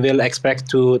 So we will expect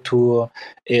to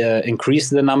increase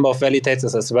the number of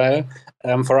validators as well.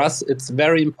 For us, it's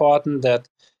very important that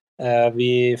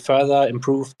we further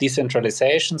improve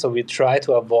decentralization. So we try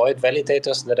to avoid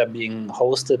validators that are being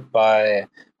hosted by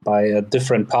a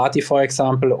different party, for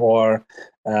example, or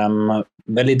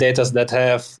validators that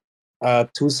have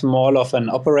too small of an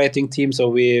operating team. So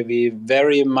we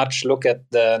very much look at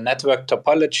the network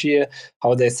topology,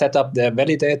 how they set up their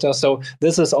validator. So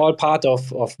this is all part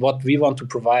of what we want to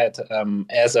provide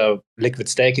as a liquid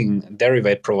staking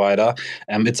derivative provider.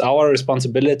 It's our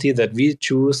responsibility that we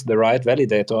choose the right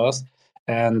validators.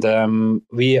 And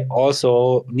we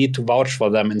also need to vouch for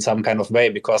them in some kind of way,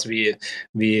 because we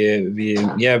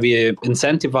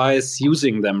incentivize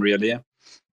using them, really.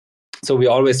 So we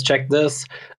always check this.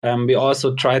 We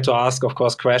also try to ask, of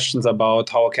course, questions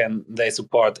about how can they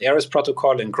support Eris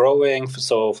protocol in growing.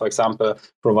 So, for example,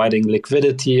 providing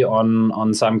liquidity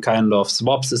on some kind of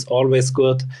swaps is always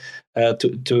good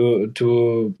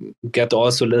to get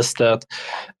also listed.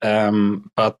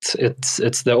 But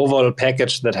it's the overall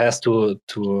package that has to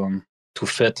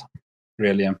fit,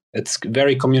 really. It's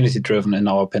very community driven, in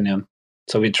our opinion.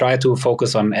 So we try to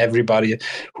focus on everybody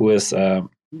who is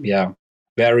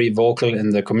very vocal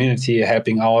in the community,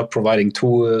 helping out, providing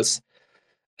tools.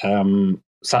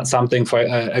 Something for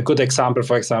a good example,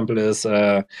 for example, is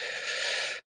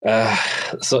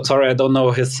sorry, I don't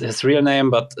know his real name,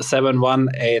 but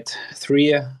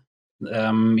 7183.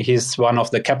 He's one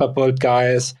of the Catapult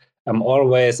guys. I'm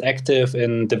always active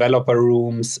in developer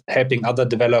rooms, helping other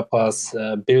developers,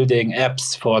 building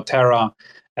apps for Terra.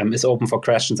 Is open for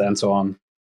questions and so on.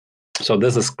 So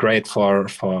this is great for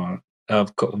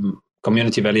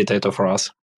community validator for us.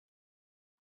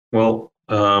 Well,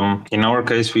 in our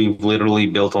case, we've literally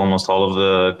built almost all of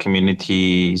the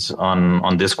communities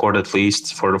on Discord, at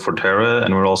least for Terra,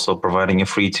 and we're also providing a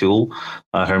free tool,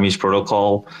 Hermes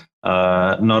protocol.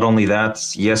 Not only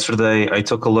that, yesterday I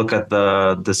took a look at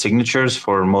the signatures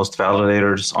for most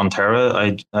validators on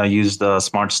Terra. I used the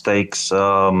Smart Stakes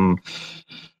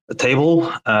table,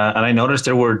 and I noticed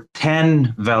there were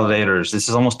 10 validators. This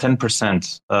is almost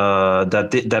 10%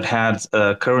 that had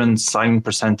a current signing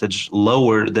percentage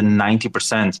lower than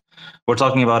 90%. We're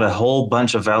talking about a whole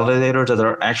bunch of validators that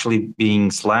are actually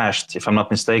being slashed, if I'm not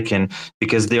mistaken,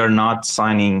 because they are not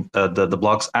signing the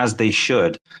blocks as they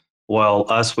should. While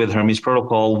us with Hermes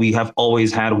protocol, we have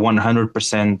always had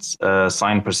 100%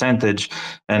 sign percentage,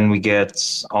 and we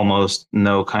get almost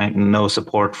no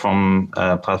support from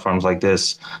platforms like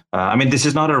this. I mean, this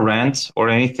is not a rant or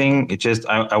anything. It just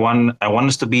I want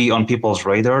us to be on people's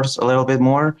radars a little bit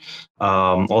more.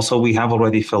 Also, we have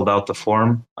already filled out the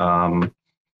form.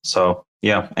 So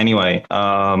yeah. Anyway,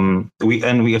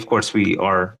 we of course we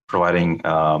are providing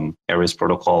Eris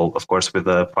protocol, of course, with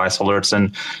the price alerts,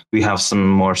 and we have some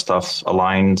more stuff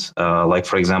aligned. Like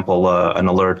for example, an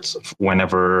alert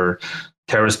whenever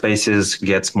TerraSpaces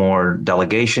gets more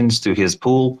delegations to his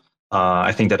pool.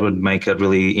 I think that would make a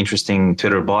really interesting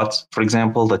Twitter bot, for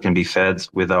example, that can be fed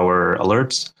with our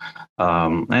alerts.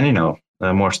 And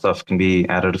more stuff can be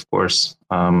added, of course.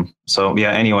 So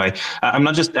yeah, anyway, I'm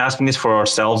not just asking this for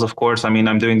ourselves, of course. I mean,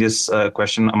 I'm doing this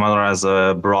question more as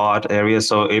a broad area.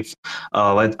 So if,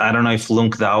 I don't know if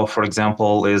LunkDAO, for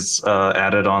example, is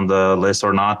added on the list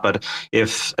or not, but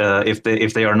if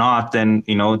they are not, then,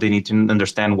 they need to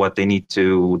understand what they need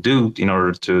to do in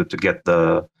order to get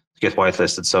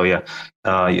whitelisted. So yeah,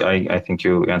 I think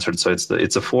you answered. So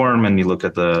it's a form, and you look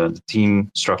at the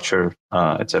team structure,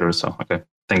 etc. So okay.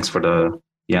 Thanks for the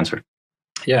answer.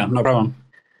 Yeah, no problem.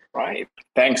 Right.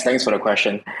 Thanks for the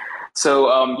question. So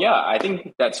I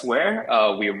think that's where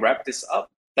we wrap this up.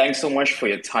 Thanks so much for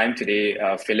your time today,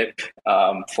 Philip,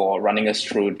 for running us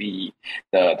through the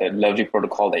lovely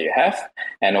protocol that you have.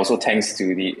 And also thanks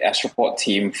to the Astroport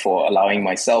team for allowing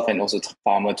myself and also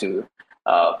Farmer to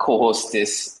co-host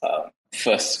this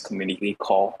first community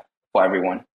call for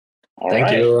everyone.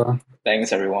 Thank you.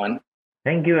 Thanks, everyone.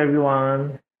 Thank you,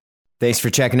 everyone. Thanks for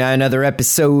checking out another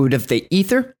episode of The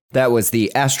Ether. That was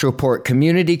the Astroport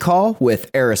community call with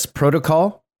Eris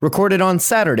Protocol, recorded on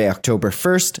Saturday, October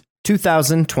 1st,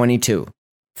 2022.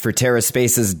 For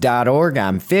TerraSpaces.org,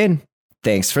 I'm Finn.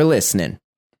 Thanks for listening.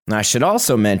 And I should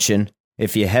also mention,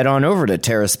 if you head on over to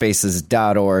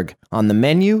TerraSpaces.org, on the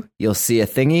menu, you'll see a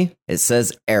thingy. It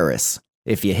says Eris.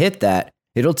 If you hit that,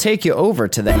 it'll take you over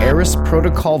to the Eris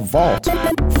Protocol Vault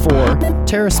for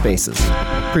TerraSpaces.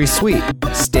 Pretty sweet.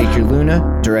 Stake your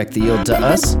Luna, direct the yield to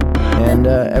us, and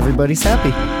everybody's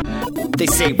happy. They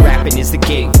say rapping is the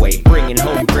gateway, bringing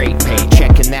home great pay.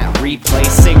 Checking that replay,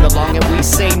 sing along and we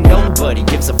say nobody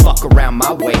gives a fuck around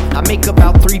my way. I make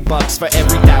about $3 for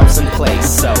every 1,000 plays,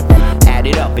 so add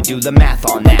it up and do the math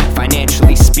on that.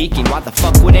 Financially speaking, why the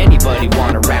fuck would anybody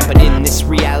wanna rap? But in this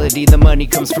reality, the money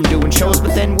comes from doing shows.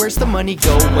 But then where's the money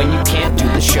go when you can't do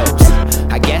the shows?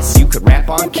 I guess you could rap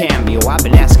on Cameo. I've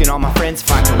been asking all my friends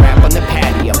if I can rap on the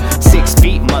patio. 6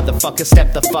 feet, motherfucker,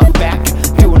 step the fuck back.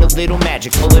 Doing a little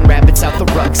magic, pulling rabbits out the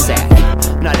rucksack.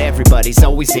 Not everybody's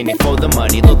always in it for the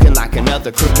money. Looking like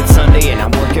another crooked Sunday and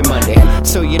I'm working Monday.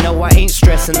 So you know I ain't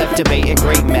stressing, left debating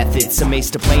great methods.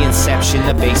 Amazed to play Inception,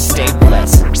 the base stay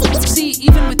blessed. See,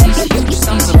 even with these huge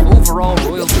sums of overall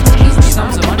royalties, huge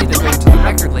sums of money that goes to the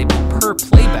record label per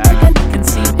playback can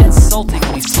seem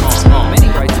insultingly small. Many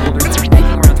rights holders are making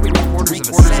around 3/4 of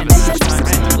a cent each time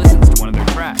someone listens to one of their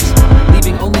tracks,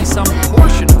 leaving only some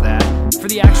portion of that for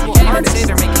the actual artist. Can't even say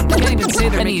they're making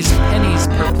pennies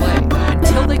per play.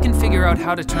 Until they can figure out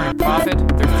how to turn a profit,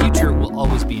 their future will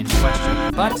always be in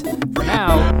question. But for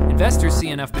now, investors see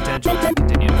enough potential to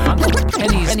continue to fund them.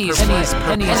 Pennies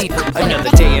per play. Another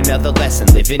day, another lesson.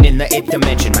 Living in the 8th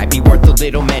dimension might be worth a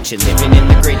little mention. Living in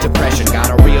the Great Depression, got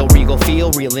a real regal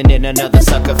feel. Reeling in another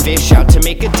sucker fish, out to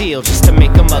make a deal just to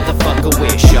make a motherfucker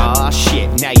wish. Aw shit,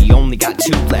 now you only got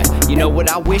 2 left. You know what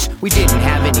I wish? We didn't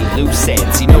have any loose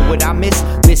ends. You know what I miss?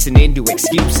 Listening to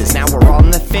excuses. Now we're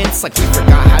on the fence like we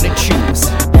forgot how to choose.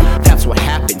 That's what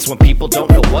happens when people don't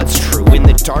know what's true. In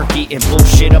the dark, eating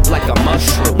bullshit up like a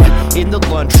mushroom. In the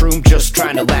lunchroom, just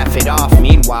trying to laugh it off.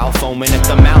 Meanwhile, foaming at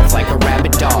the mouth like a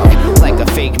rabid dog. Like a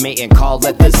fake mating call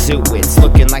at the zoo. It's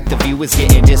looking like the view is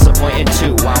getting disappointing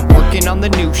too. I'm working on the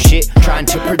new shit, trying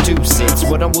to produce it. It's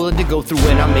what I'm willing to go through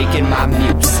when I'm making my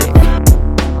music.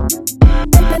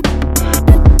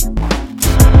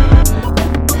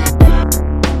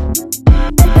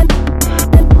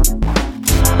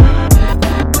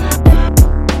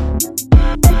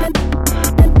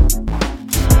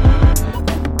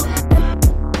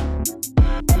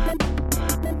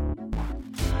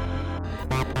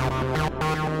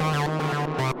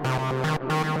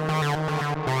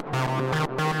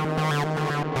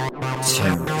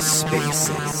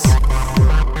 TerraSpaces.